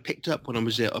book that I picked up when I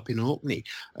was up in Orkney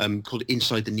called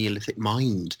Inside the Neolithic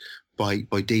Mind by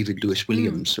David Lewis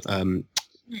Williams,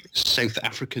 South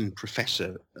African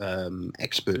professor,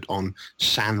 expert on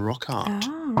San rock art.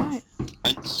 Oh, right.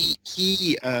 And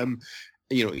he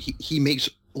makes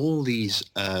all these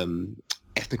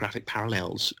ethnographic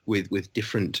parallels with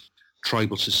different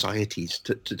tribal societies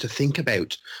to think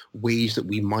about ways that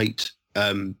we might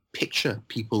picture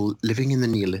people living in the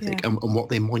Neolithic and what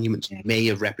their monuments may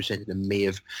have represented and may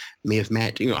have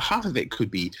met. Half of it could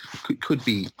be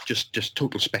just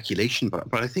total speculation, but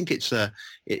I think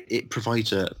it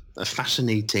provides a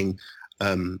fascinating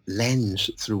lens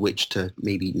through which to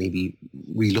maybe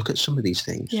relook at some of these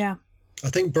things. Yeah. I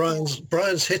think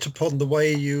Brian's hit upon the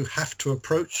way you have to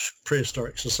approach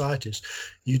prehistoric societies.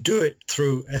 You do it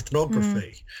through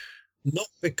ethnography, not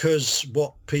because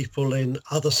what people in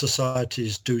other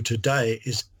societies do today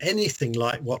is anything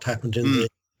like what happened in the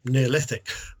Neolithic,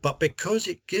 but because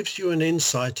it gives you an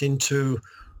insight into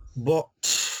what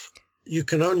you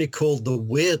can only call the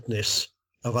weirdness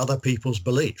of other people's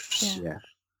beliefs.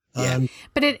 But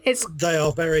they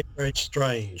are very, very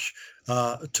strange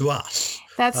to us.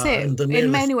 That's it. In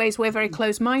many ways, we're very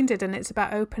close-minded, and it's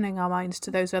about opening our minds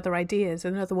to those other ideas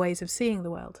and other ways of seeing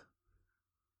the world.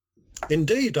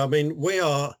 Indeed. I mean,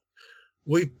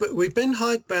 we've been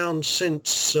hidebound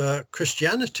since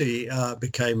Christianity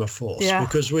became a force,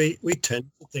 because we tend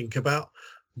to think about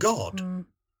God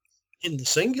in the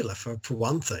singular, for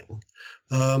one thing.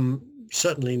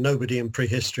 Certainly nobody in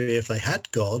prehistory, if they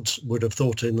had gods, would have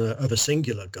thought of a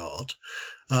singular God.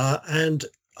 And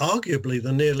arguably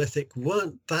the Neolithic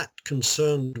weren't that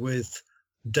concerned with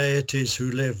deities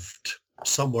who lived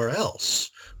somewhere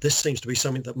else. This seems to be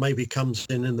something that maybe comes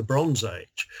in the Bronze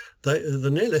Age. The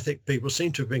Neolithic people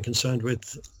seem to have been concerned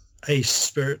with a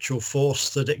spiritual force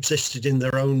that existed in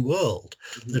their own world,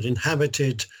 that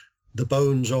inhabited the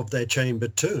bones of their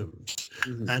chambered tombs,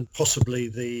 and possibly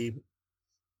the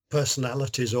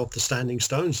personalities of the standing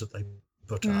stones that they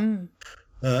put up.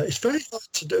 It's very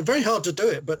hard to do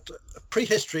it, but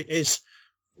prehistory is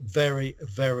very,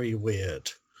 very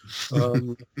weird.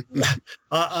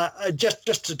 I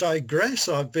just to digress,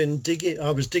 I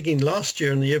was digging last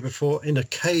year and the year before in a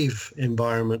cave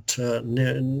environment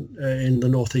in the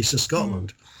northeast of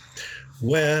Scotland,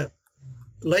 where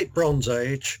late Bronze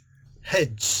Age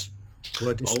heads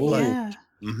were displayed.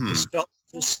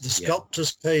 The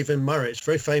Sculptor's Cave in Moray. It's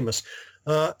very famous,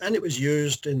 and it was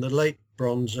used in the late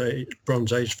Bronze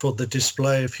Age for the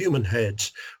display of human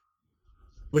heads,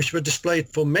 which were displayed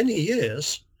for many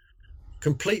years,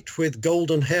 complete with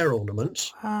golden hair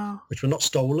ornaments, which were not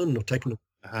stolen or taken.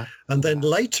 And then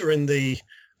later in the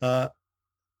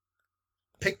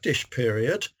Pictish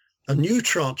period, a new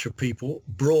tranche of people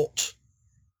brought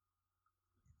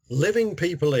living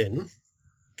people in,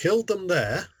 killed them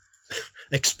there,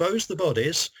 exposed the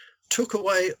bodies, took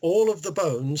away all of the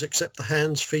bones except the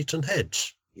hands, feet and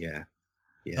heads.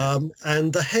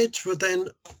 And the heads were then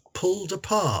pulled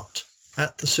apart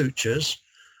at the sutures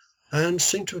and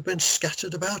seem to have been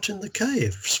scattered about in the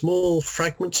cave, small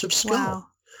fragments of skull.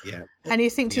 Wow. And you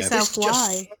think to yourself,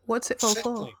 why? What's it all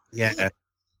for?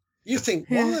 You think,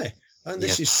 why? And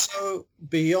this is so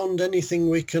beyond anything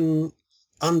we can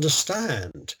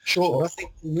understand. Sure. But I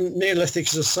think Neolithic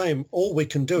is the same. All we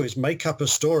can do is make up a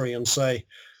story and say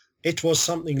it was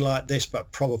something like this,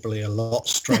 but probably a lot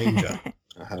stranger.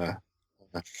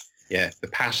 The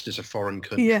past is a foreign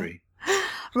country.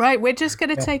 Right, we're just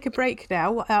going to take a break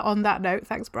now on that note.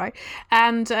 Thanks, Bri.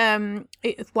 And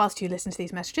whilst you listen to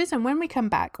these messages, and when we come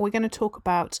back, we're going to talk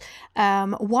about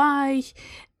why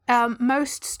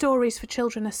most stories for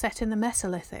children are set in the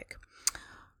Mesolithic.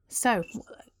 So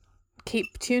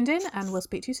keep tuned in and we'll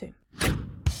speak to you soon.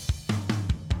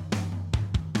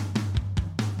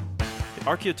 The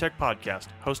Archaeotech Podcast,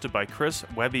 hosted by Chris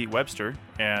Webby Webster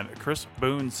and Chris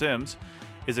Boone Sims,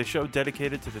 is a show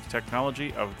dedicated to the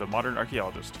technology of the modern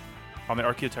archaeologist. On the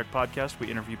Archaeotech Podcast, we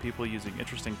interview people using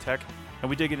interesting tech, and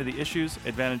we dig into the issues,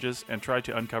 advantages, and try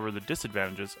to uncover the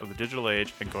disadvantages of the digital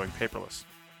age and going paperless.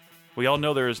 We all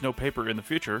know there is no paper in the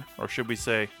future, or should we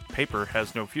say, paper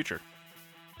has no future.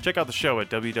 Check out the show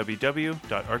at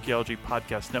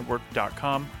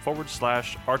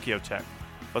www.archaeologypodcastnetwork.com/archaeotech.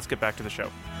 Let's get back to the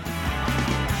show.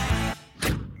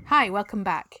 Hi, welcome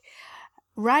back.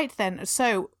 Right then,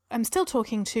 so I'm still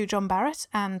talking to John Barrett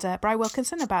and Bri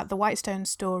Wilkinson about the Whitestone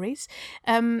stories.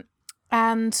 And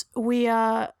we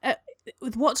are...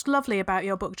 what's lovely about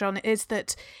your book, John, is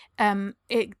that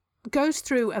it goes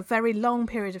through a very long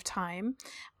period of time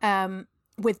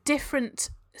with different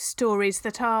stories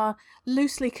that are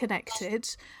loosely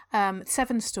connected,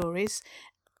 7 stories.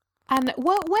 And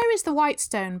where is the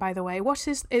Whitestone, by the way? Was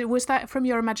that from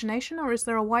your imagination, or is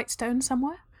there a Whitestone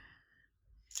somewhere?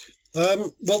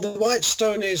 Well, the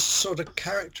Whitestone is sort of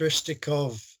characteristic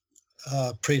of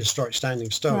prehistoric standing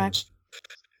stones. Right.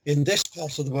 In this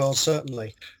part of the world,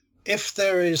 certainly. If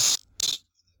they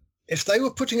were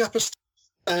putting up a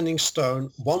standing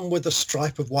stone, one with a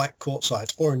stripe of white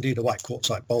quartzite, or indeed a white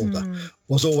quartzite boulder,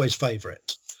 was always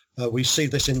favourite. We see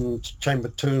this in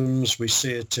chambered tombs, we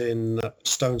see it in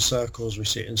stone circles, we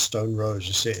see it in stone rows,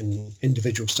 we see it in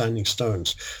individual standing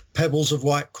stones. Pebbles of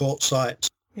white quartzite,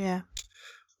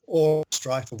 or a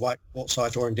stripe of white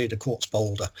quartzite, or indeed a quartz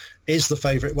boulder, is the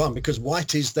favourite one, because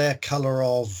white is their colour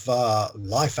of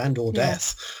life and or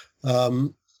death.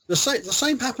 The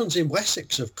same happens in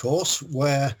Wessex, of course,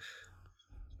 where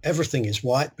everything is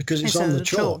white because it's on the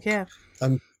chalk.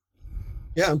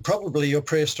 And probably your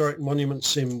prehistoric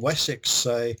monuments in Wessex,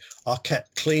 say, are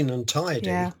kept clean and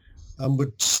tidy and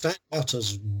would stand out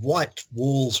as white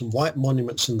walls and white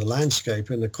monuments in the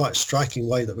landscape in a quite striking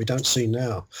way that we don't see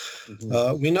now.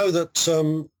 We know that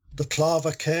the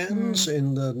Clava cairns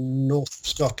in the north of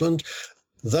Scotland,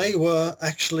 they were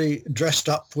actually dressed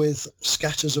up with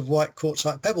scatters of white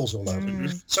quartzite pebbles all over.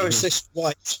 So it's this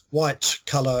white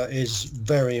colour is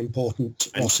very important,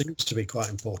 or seems to be quite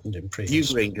important in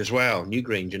prehistory. Newgrange as well,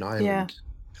 Newgrange in Ireland.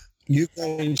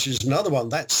 Newgrange is another one.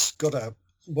 That's got the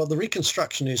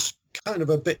reconstruction is kind of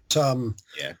a bit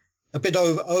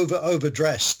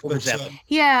overdressed. But,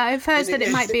 I've heard that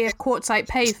it might be a quartzite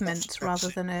pavement rather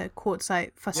than a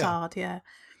quartzite facade.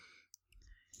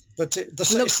 But it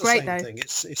looks great, though. Thing.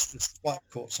 It's this white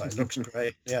quartzite. It looks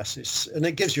great. Yes, and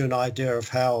it gives you an idea of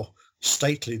how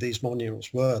stately these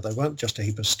monuments were. They weren't just a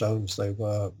heap of stones. They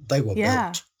were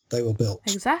built. They were built.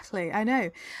 Exactly. I know.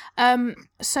 I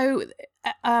said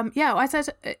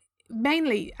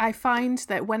mainly I find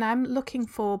that when I'm looking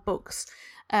for books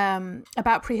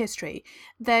about prehistory,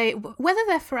 whether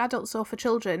they're for adults or for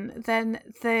children, then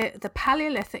the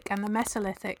Paleolithic and the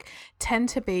Mesolithic tend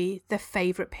to be the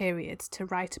favourite periods to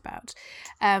write about.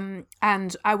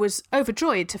 And I was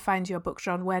overjoyed to find your book,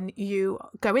 John, when you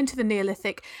go into the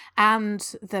Neolithic and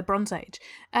the Bronze Age.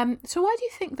 So why do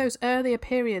you think those earlier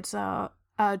periods are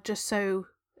just so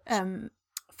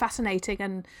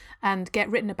fascinating and get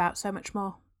written about so much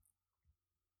more?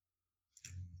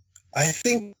 I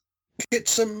think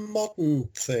it's a modern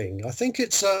thing. I think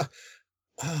it's an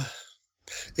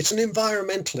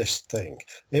environmentalist thing.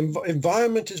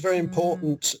 Environment is very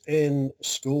important in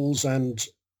schools and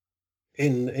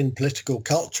in political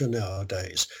culture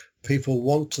nowadays. People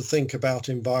want to think about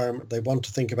environment. They want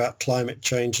to think about climate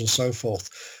change and so forth.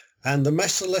 And the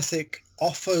Mesolithic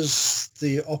offers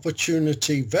the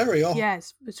opportunity very often.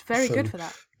 Yes, it's very good for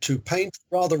that. To paint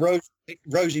a rather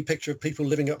rosy picture of people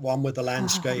living at one with the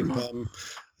landscape.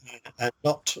 And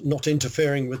not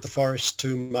interfering with the forest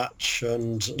too much,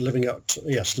 and living at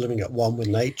one with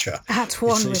nature. At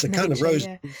one with nature, kind of rose.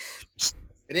 Yeah.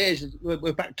 It is.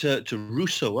 We're back to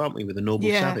Rousseau, aren't we, with the noble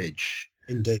savage?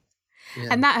 Indeed. Yeah.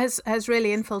 And that has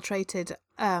really infiltrated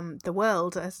the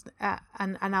world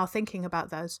and our thinking about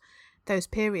those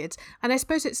periods. And I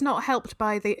suppose it's not helped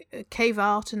by the cave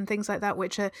art and things like that,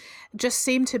 which just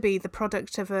seem to be the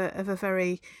product of a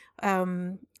very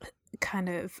kind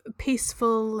of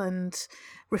peaceful and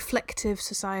reflective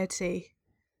society.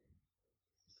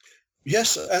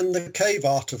 Yes, and the cave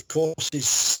art, of course, is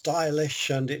stylish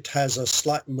and it has a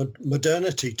slight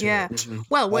modernity to Yeah. it. Mm-hmm.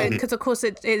 Well, because of course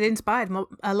it inspired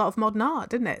a lot of modern art,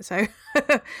 didn't it? So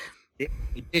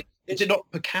Is it not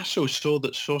Picasso saw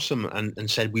some and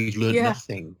said we've learned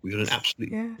nothing? We've learned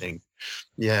absolutely nothing.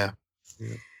 Yeah.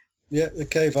 Yeah, the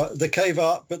cave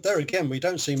art, but there again, we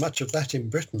don't see much of that in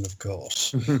Britain, of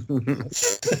course.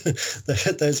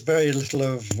 There's very little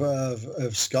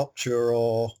of sculpture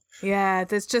or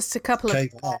there's just a couple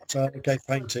cave art, cave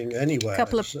painting anywhere.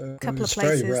 Couple of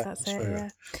places. That's it.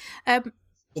 Yeah.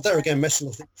 But there again,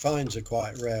 Mesolithic finds are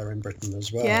quite rare in Britain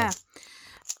as well. Yeah.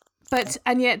 But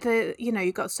and yet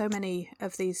you've got so many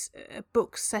of these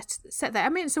books set there. I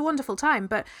mean, it's a wonderful time,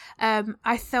 but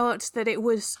I thought that it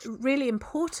was really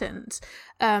important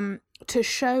to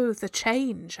show the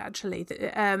change, actually,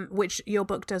 which your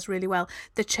book does really well.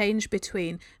 The change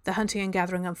between the hunting and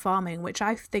gathering and farming, which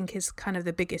I think is kind of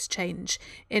the biggest change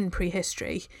in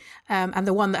prehistory, and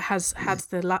the one that has had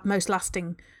the most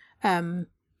lasting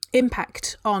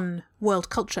impact on world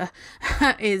culture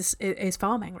is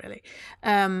farming, really.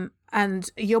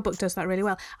 And your book does that really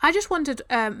well. I just wondered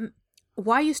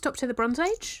why you stopped in the Bronze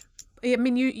Age. I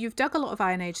mean, you've dug a lot of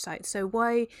Iron Age sites, so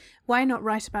why not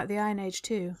write about the Iron Age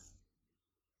too?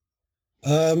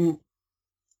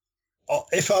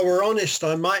 If I were honest,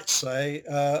 I might say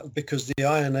because the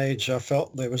Iron Age, I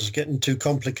felt there was getting too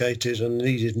complicated and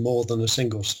needed more than a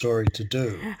single story to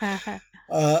do.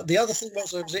 The other thing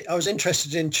was I was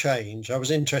interested in change. I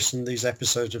was interested in these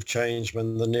episodes of change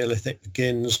when the Neolithic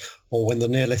begins, or when the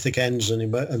Neolithic ends and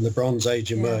the Bronze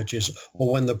Age emerges,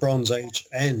 or when the Bronze Age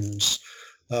ends.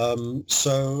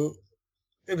 So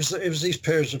it was these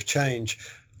periods of change.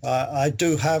 I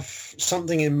do have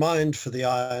something in mind for the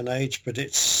Iron Age, but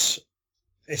it's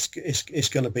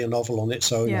going to be a novel on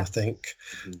its own. I think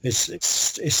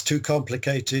it's too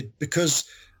complicated because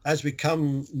as we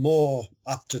come more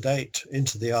up to date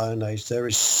into the Iron Age, there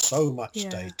is so much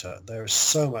data, there is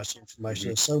so much information,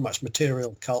 there's so much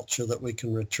material culture that we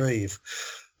can retrieve.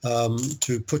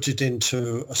 To put it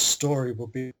into a story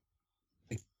would be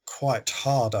quite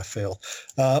hard, I feel,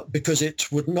 because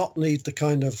it would not need the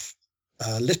kind of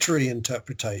literary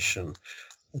interpretation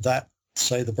that,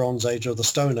 say, the Bronze Age or the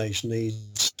Stone Age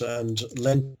needs, and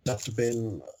lend up to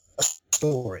being a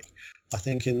story. I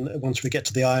think once we get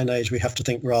to the Iron Age, we have to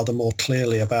think rather more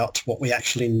clearly about what we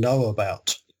actually know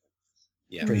about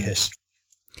prehistory.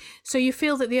 So you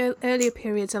feel that the earlier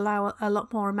periods allow a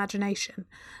lot more imagination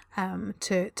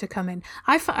to come in.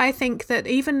 I think that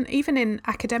even in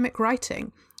academic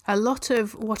writing, a lot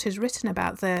of what is written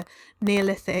about the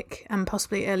Neolithic and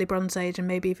possibly early Bronze Age and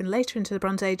maybe even later into the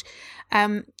Bronze Age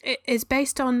is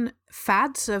based on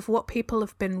fads of what people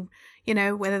have been,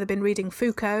 whether they've been reading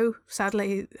Foucault,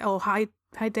 sadly, or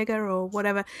Heidegger or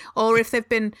whatever, or if they've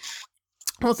been,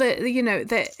 or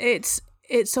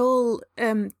it's all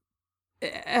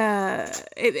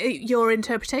your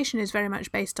interpretation is very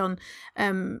much based on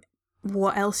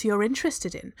what else you're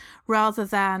interested in, rather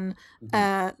than,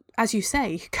 as you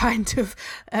say, kind of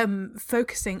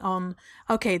focusing on,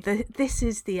 okay, this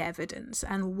is the evidence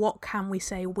and what can we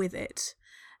say with it.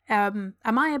 Am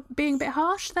I being a bit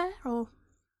harsh there, or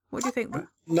what do you think?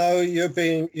 No, you're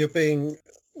being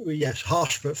yes,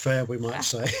 harsh but fair, we might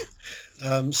say.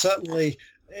 Certainly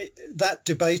that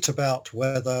debate about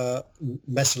whether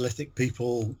Mesolithic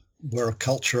people were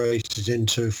acculturated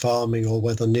into farming or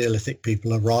whether Neolithic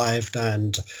people arrived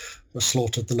and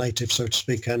slaughtered the natives, so to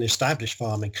speak, and established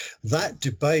farming, that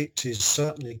debate is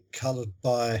certainly coloured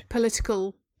by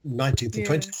political 19th and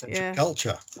 20th century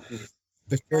culture.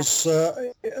 Because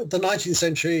the 19th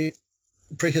century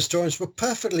prehistorians were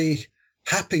perfectly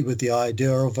happy with the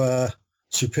idea of a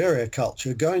superior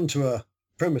culture going to a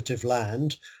primitive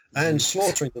land and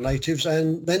slaughtering the natives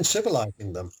and then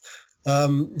civilizing them.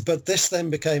 But this then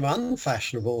became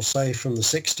unfashionable, say, from the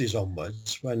 60s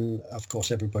onwards, when, of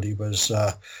course, everybody was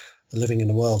living in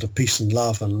a world of peace and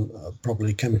love and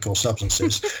probably chemical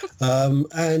substances.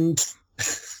 And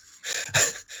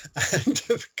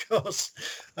of course,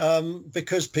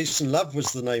 because peace and love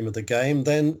was the name of the game,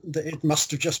 then it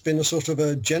must have just been a sort of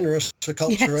a generous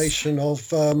acculturation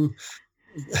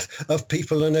of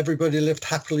people, and everybody lived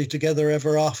happily together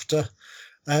ever after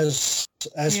as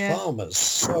farmers.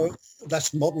 So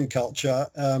that's modern culture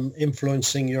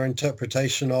influencing your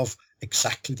interpretation of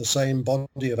exactly the same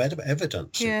body of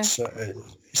evidence. Yeah.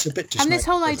 It's a bit dismaying. And this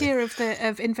whole idea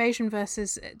of invasion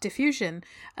versus diffusion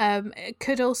it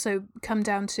could also come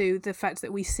down to the fact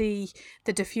that we see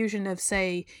the diffusion of,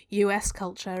 say, US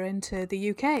culture into the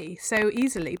UK so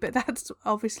easily, but that's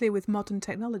obviously with modern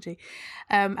technology,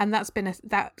 and that's been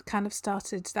that kind of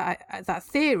started that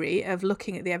theory of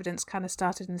looking at the evidence kind of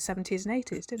started in the 70s and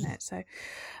 80s, didn't it? So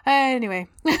anyway,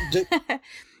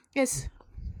 yes.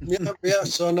 Yeah.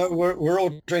 So I know we're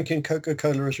all drinking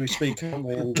Coca-Cola as we speak, aren't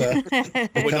we? And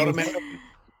We're not American.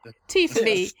 Tea for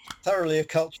me. Thoroughly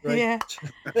acculturated.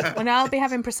 Yeah. Well, now I'll be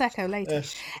having Prosecco later.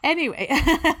 Yes. Anyway,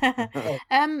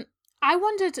 I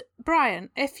wondered,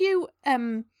 Brian, if you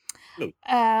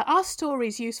are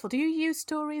stories useful? Do you use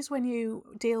stories when you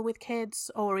deal with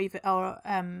kids, or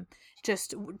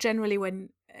just generally when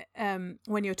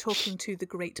you're talking to the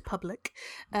great public,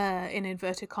 in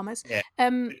inverted commas? Yeah.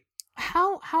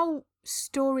 How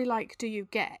story-like do you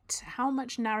get? How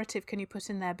much narrative can you put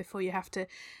in there before you have to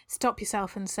stop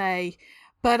yourself and say,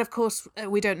 but of course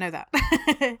we don't know that?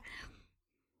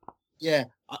 Yeah,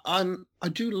 I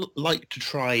do like to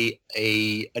try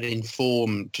use an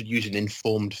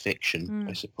informed fiction,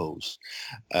 I suppose.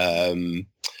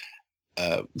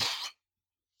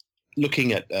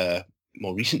 Looking at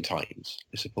more recent times,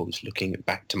 I suppose, looking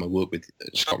back to my work with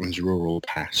Scotland's rural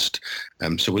past.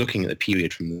 So we're looking at the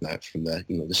period from the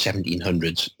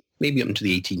 1700s, maybe up into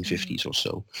the 1850s or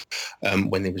so,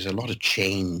 when there was a lot of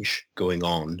change going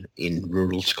on in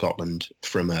rural Scotland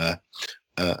from a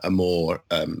more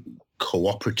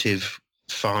cooperative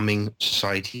farming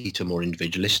society to a more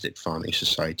individualistic farming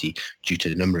society due to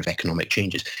the number of economic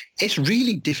changes. It's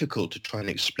really difficult to try and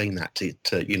explain that to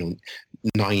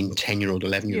 9, 10-year-old,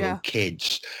 11-year-old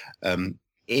kids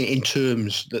in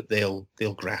terms that they'll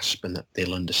grasp and that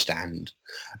they'll understand.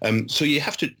 So you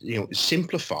have to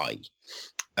simplify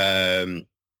and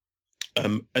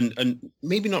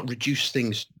maybe not reduce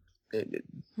things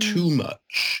too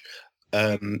much.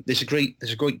 There's a great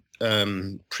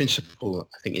principle,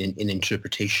 I think, in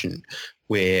interpretation,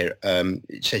 where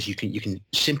it says you can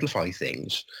simplify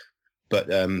things, but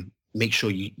make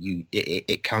sure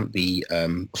it can't be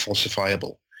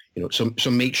falsifiable. So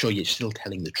make sure you're still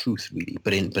telling the truth, really,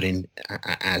 but in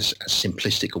as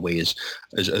simplistic a way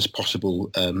as possible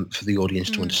for the audience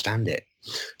to understand it.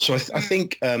 So I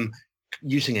think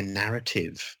using a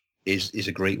narrative is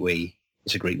a great way.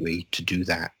 It's a great way to do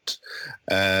that.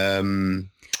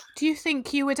 Do you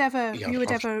think you would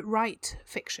ever write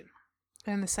fiction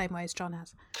in the same way as John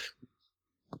has?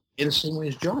 In the same way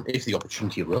as John, if the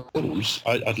opportunity arose,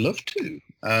 I'd love to.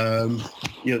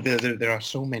 There are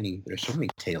so many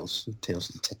tales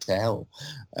to tell.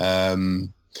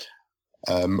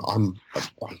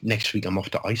 Next week I'm off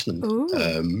to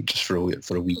Iceland, just for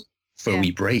a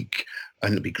wee break,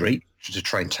 and it'd be great to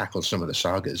try and tackle some of the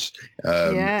sagas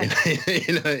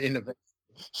in a very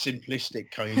simplistic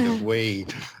kind of way.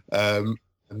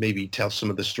 Maybe tell some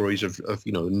of the stories of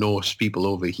Norse people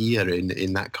over here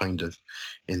in that kind of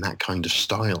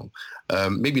style.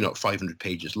 Maybe not 500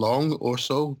 pages long or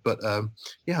so, but I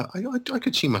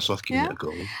could see myself giving it a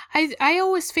go. I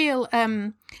always feel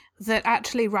that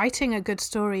actually writing a good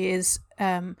story is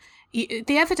the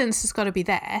evidence has got to be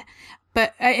there.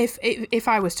 But if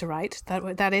I was to write,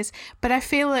 that is, but I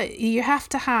feel that you have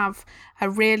to have a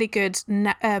really good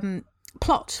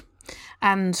plot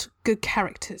and good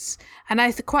characters. And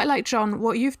I quite like, John,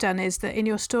 what you've done is that in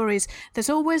your stories, there's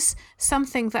always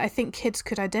something that I think kids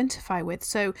could identify with.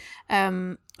 So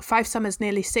 5 Summers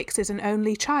Nearly 6 is an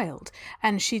only child,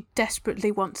 and she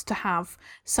desperately wants to have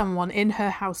someone in her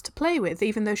house to play with,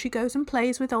 even though she goes and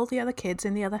plays with all the other kids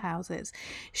in the other houses.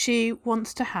 She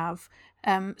wants to have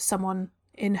someone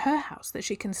in her house that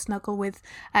she can snuggle with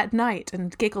at night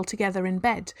and giggle together in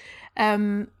bed.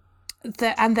 And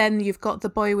then you've got the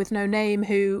boy with no name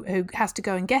who has to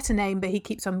go and get a name, but he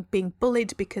keeps on being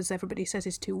bullied because everybody says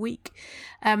he's too weak.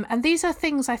 And these are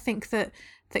things I think that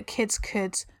kids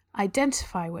could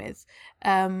identify with,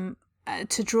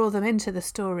 to draw them into the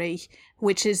story,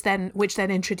 which then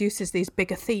introduces these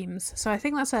bigger themes. So I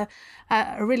think that's a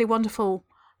really wonderful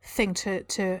thing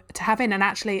to have in, and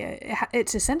actually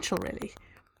it's essential, really.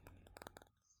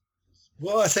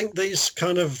 Well, I think these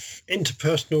kind of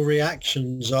interpersonal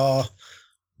reactions are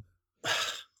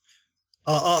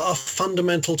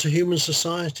fundamental to human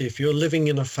society. If you're living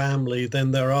in a family, then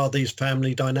there are these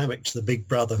family dynamics: the big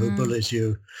brother who bullies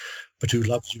you but who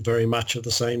loves you very much at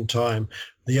the same time,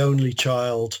 the only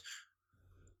child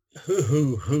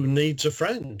who needs a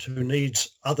friend, who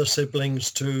needs other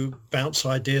siblings to bounce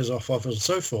ideas off of, and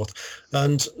so forth.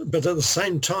 But at the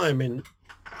same time,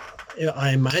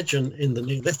 I imagine in the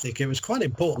Neolithic, it was quite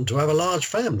important to have a large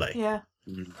family. Yeah.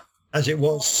 As it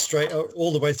was straight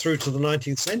all the way through to the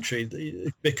 19th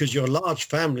century, because your large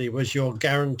family was your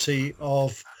guarantee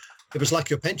of, it was like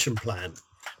your pension plan.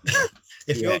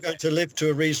 If you're going to live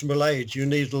to a reasonable age, you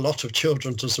need a lot of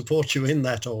children to support you in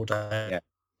that old age. Yeah.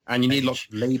 And you need lots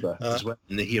of labour as well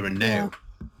in the here and now.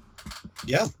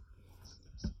 Yeah.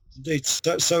 Indeed.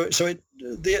 So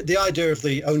the idea of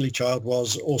the only child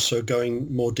was also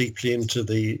going more deeply into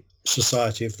the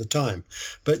society of the time.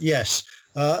 But yes,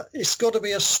 it's got to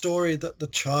be a story that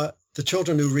the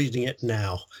children who are reading it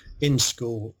now in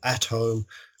school, at home,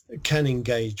 can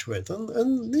engage with.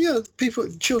 And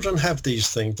children have these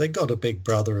things. They've got a big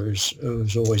brother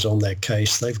who's always on their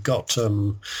case. They've got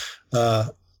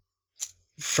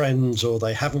friends, or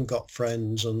they haven't got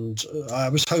friends. And I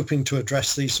was hoping to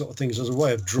address these sort of things as a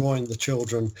way of drawing the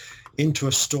children into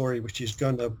a story which is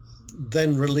going to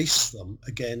then release them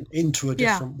again into a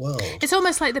different world. It's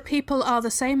almost like the people are the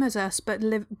same as us, but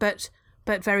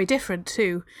very different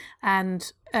too.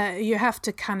 And you have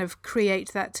to kind of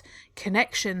create that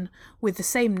connection with the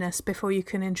sameness before you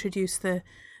can introduce the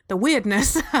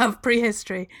weirdness of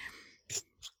prehistory.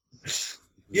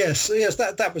 Yes,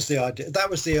 that was the idea. That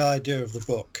was the idea of the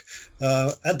book.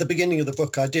 At the beginning of the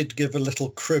book, I did give a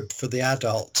little crib for the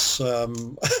adults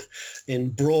in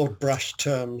broad brush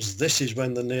terms. This is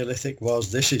when the Neolithic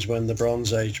was. This is when the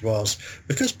Bronze Age was,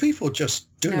 because people just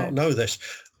do not know this.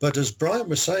 But as Brian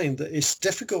was saying, that it's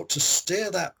difficult to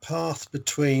steer that path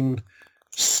between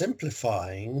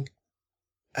simplifying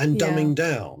and dumbing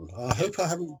down. I hope I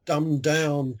haven't dumbed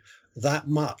down that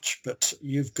much, but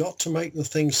you've got to make the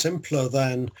thing simpler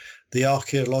than the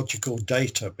archaeological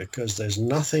data, because there's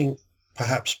nothing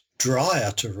perhaps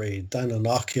drier to read than an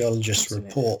archaeologist's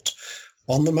report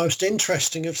on the most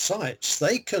interesting of sites.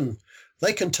 They can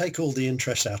take all the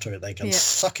interest out of it. They can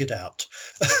suck it out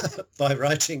by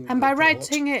writing. And by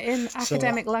writing it in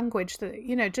academic language,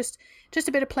 that just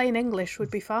a bit of plain English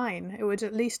would be fine. It would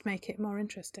at least make it more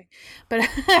interesting. But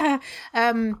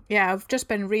I've just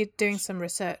been doing some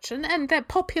research, and they're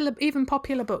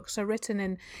popular books are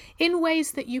written in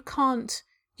ways that you can't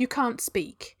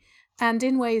speak, and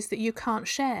in ways that you can't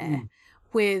share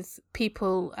with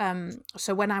people.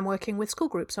 So when I'm working with school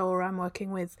groups, or I'm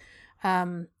working with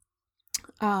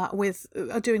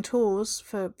doing tours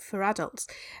for adults,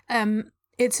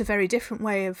 it's a very different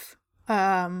way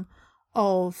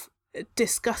of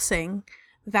discussing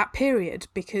that period,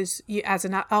 because you, as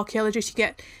an archaeologist, you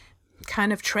get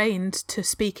kind of trained to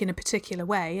speak in a particular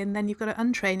way, and then you've got to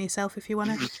untrain yourself if you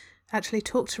want to actually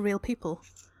talk to real people.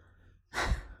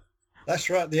 That's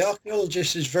right. The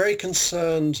archaeologist is very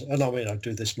concerned, and I mean, I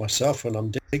do this myself when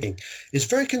I'm digging, is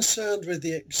very concerned with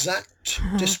the exact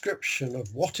description of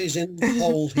what is in the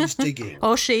hole he's digging.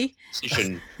 Or she.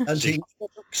 And he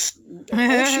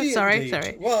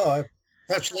Sorry. Well,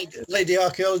 perhaps lady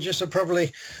archaeologists are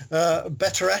probably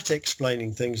better at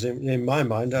explaining things in my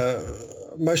mind.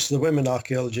 Most of the women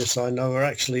archaeologists I know are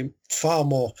actually far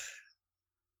more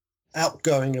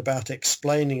outgoing about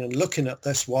explaining and looking at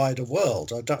this wider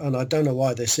world. I don't know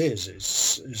why this is.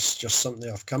 It's just something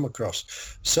I've come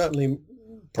across. Certainly,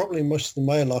 probably most of the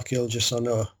male archaeologists I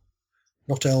know are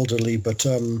not elderly, but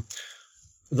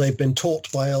they've been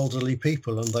taught by elderly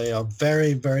people, and they are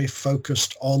very, very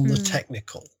focused on the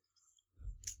technical,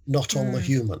 not on the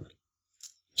human.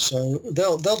 So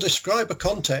they'll describe a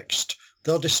context.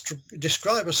 They'll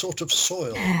describe a sort of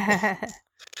soil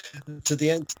to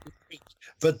the end.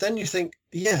 But then you think,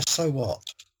 so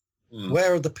what?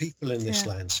 Where are the people in this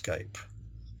landscape?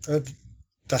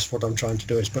 That's what I'm trying to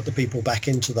do, is put the people back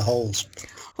into the holes.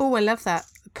 Oh, I love that.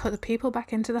 Put the people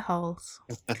back into the holes.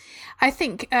 I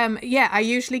think, I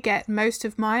usually get most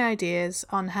of my ideas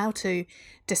on how to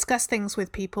discuss things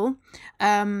with people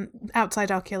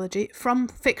outside archaeology from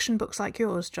fiction books like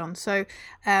yours, John. So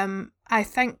I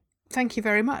thank you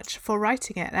very much for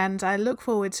writing it, and I look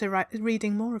forward to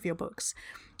reading more of your books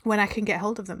when I can get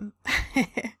hold of them.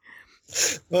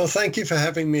 Well, thank you for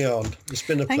having me on. It's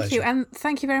been a pleasure. Thank you. And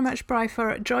thank you very much, Bri,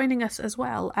 for joining us as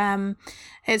well.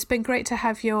 It's been great to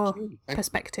have your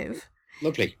perspective.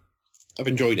 Lovely. I've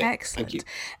enjoyed it. Excellent.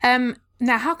 Thank you.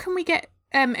 Now, how can we get,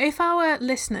 if my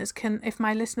listeners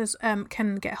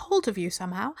can get hold of you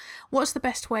somehow, what's the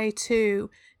best way to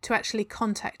actually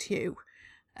contact you?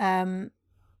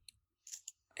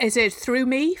 Is it through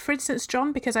me, for instance,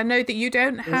 John? Because I know that you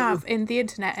don't have in the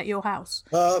internet at your house.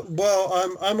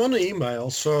 Well, I'm on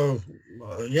email, so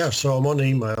so I'm on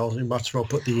email. You might as well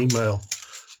put the email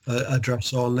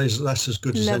address on. That's as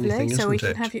good as anything, isn't it? So we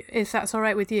can have you, if that's all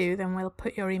right with you, then we'll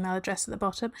put your email address at the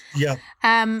bottom. Yeah.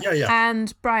 Yeah.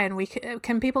 And Brian,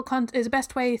 can people is the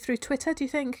best way through Twitter, do you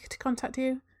think, to contact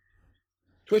you?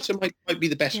 Twitter might be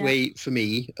the best way for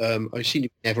me. I seem to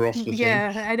be never off the thing.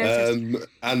 Yeah, I noticed.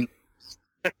 And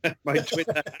my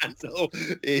Twitter handle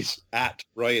is at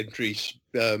Brian Treece,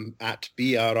 at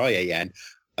BRIAN.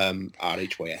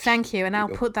 RHYS. Thank you, and I'll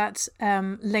put that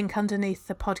link underneath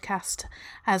the podcast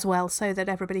as well, so that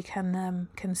everybody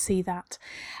can see that.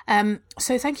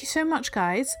 So thank you so much,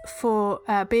 guys, for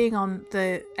being on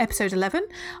the episode 11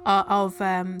 of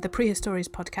the Prehistories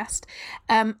podcast.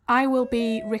 I will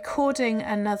be recording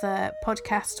another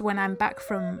podcast when I'm back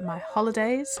from my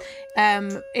holidays,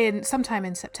 sometime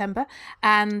in September,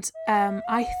 and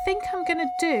I think I'm going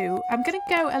to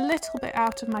go a little bit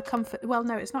out of my comfort. Well,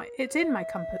 no, it's not. It's in my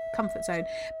comfort zone,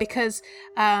 because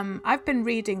I've been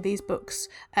reading these books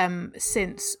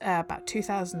since about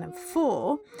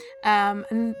 2004,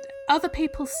 and other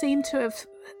people seem to have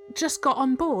just got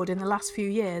on board in the last few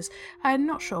years. I'm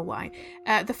not sure why.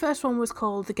 The first one was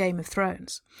called The Game of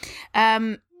Thrones.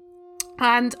 And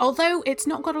although it's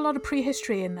not got a lot of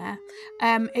prehistory in there,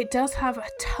 it does have a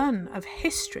ton of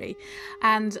history.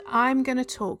 And I'm going to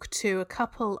talk to a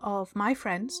couple of my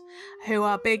friends who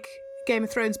are big Game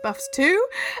of Thrones buffs too,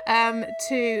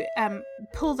 to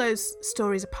pull those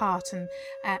stories apart and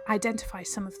identify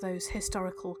some of those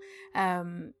historical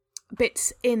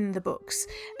bits in the books,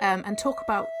 and talk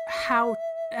about how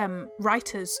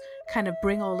writers kind of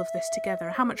bring all of this together,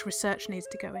 how much research needs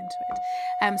to go into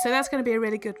it. So that's going to be a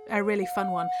really fun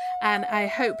one, and I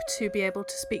hope to be able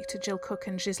to speak to Jill Cook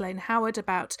and Ghislaine Howard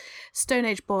about Stone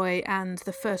Age Boy and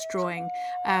the first drawing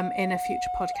in a future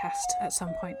podcast at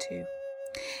some point too.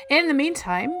 In the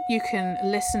meantime, you can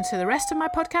listen to the rest of my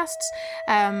podcasts.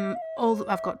 I've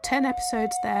got 10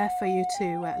 episodes there for you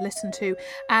to listen to,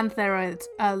 and there is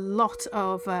a lot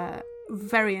of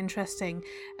very interesting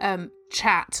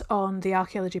chat on the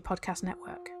Archaeology Podcast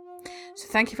Network. So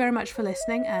thank you very much for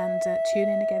listening, and tune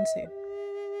in again soon.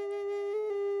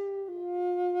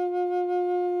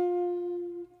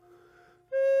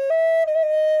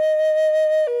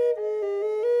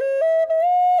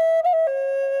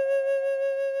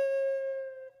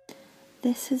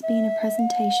 This has been a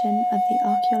presentation of the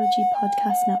Archaeology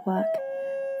Podcast Network.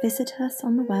 Visit us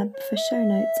on the web for show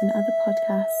notes and other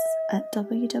podcasts at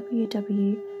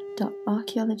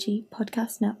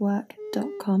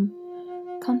www.archaeologypodcastnetwork.com.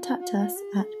 Contact us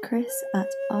at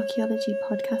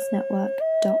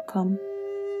chris@archaeologypodcastnetwork.com.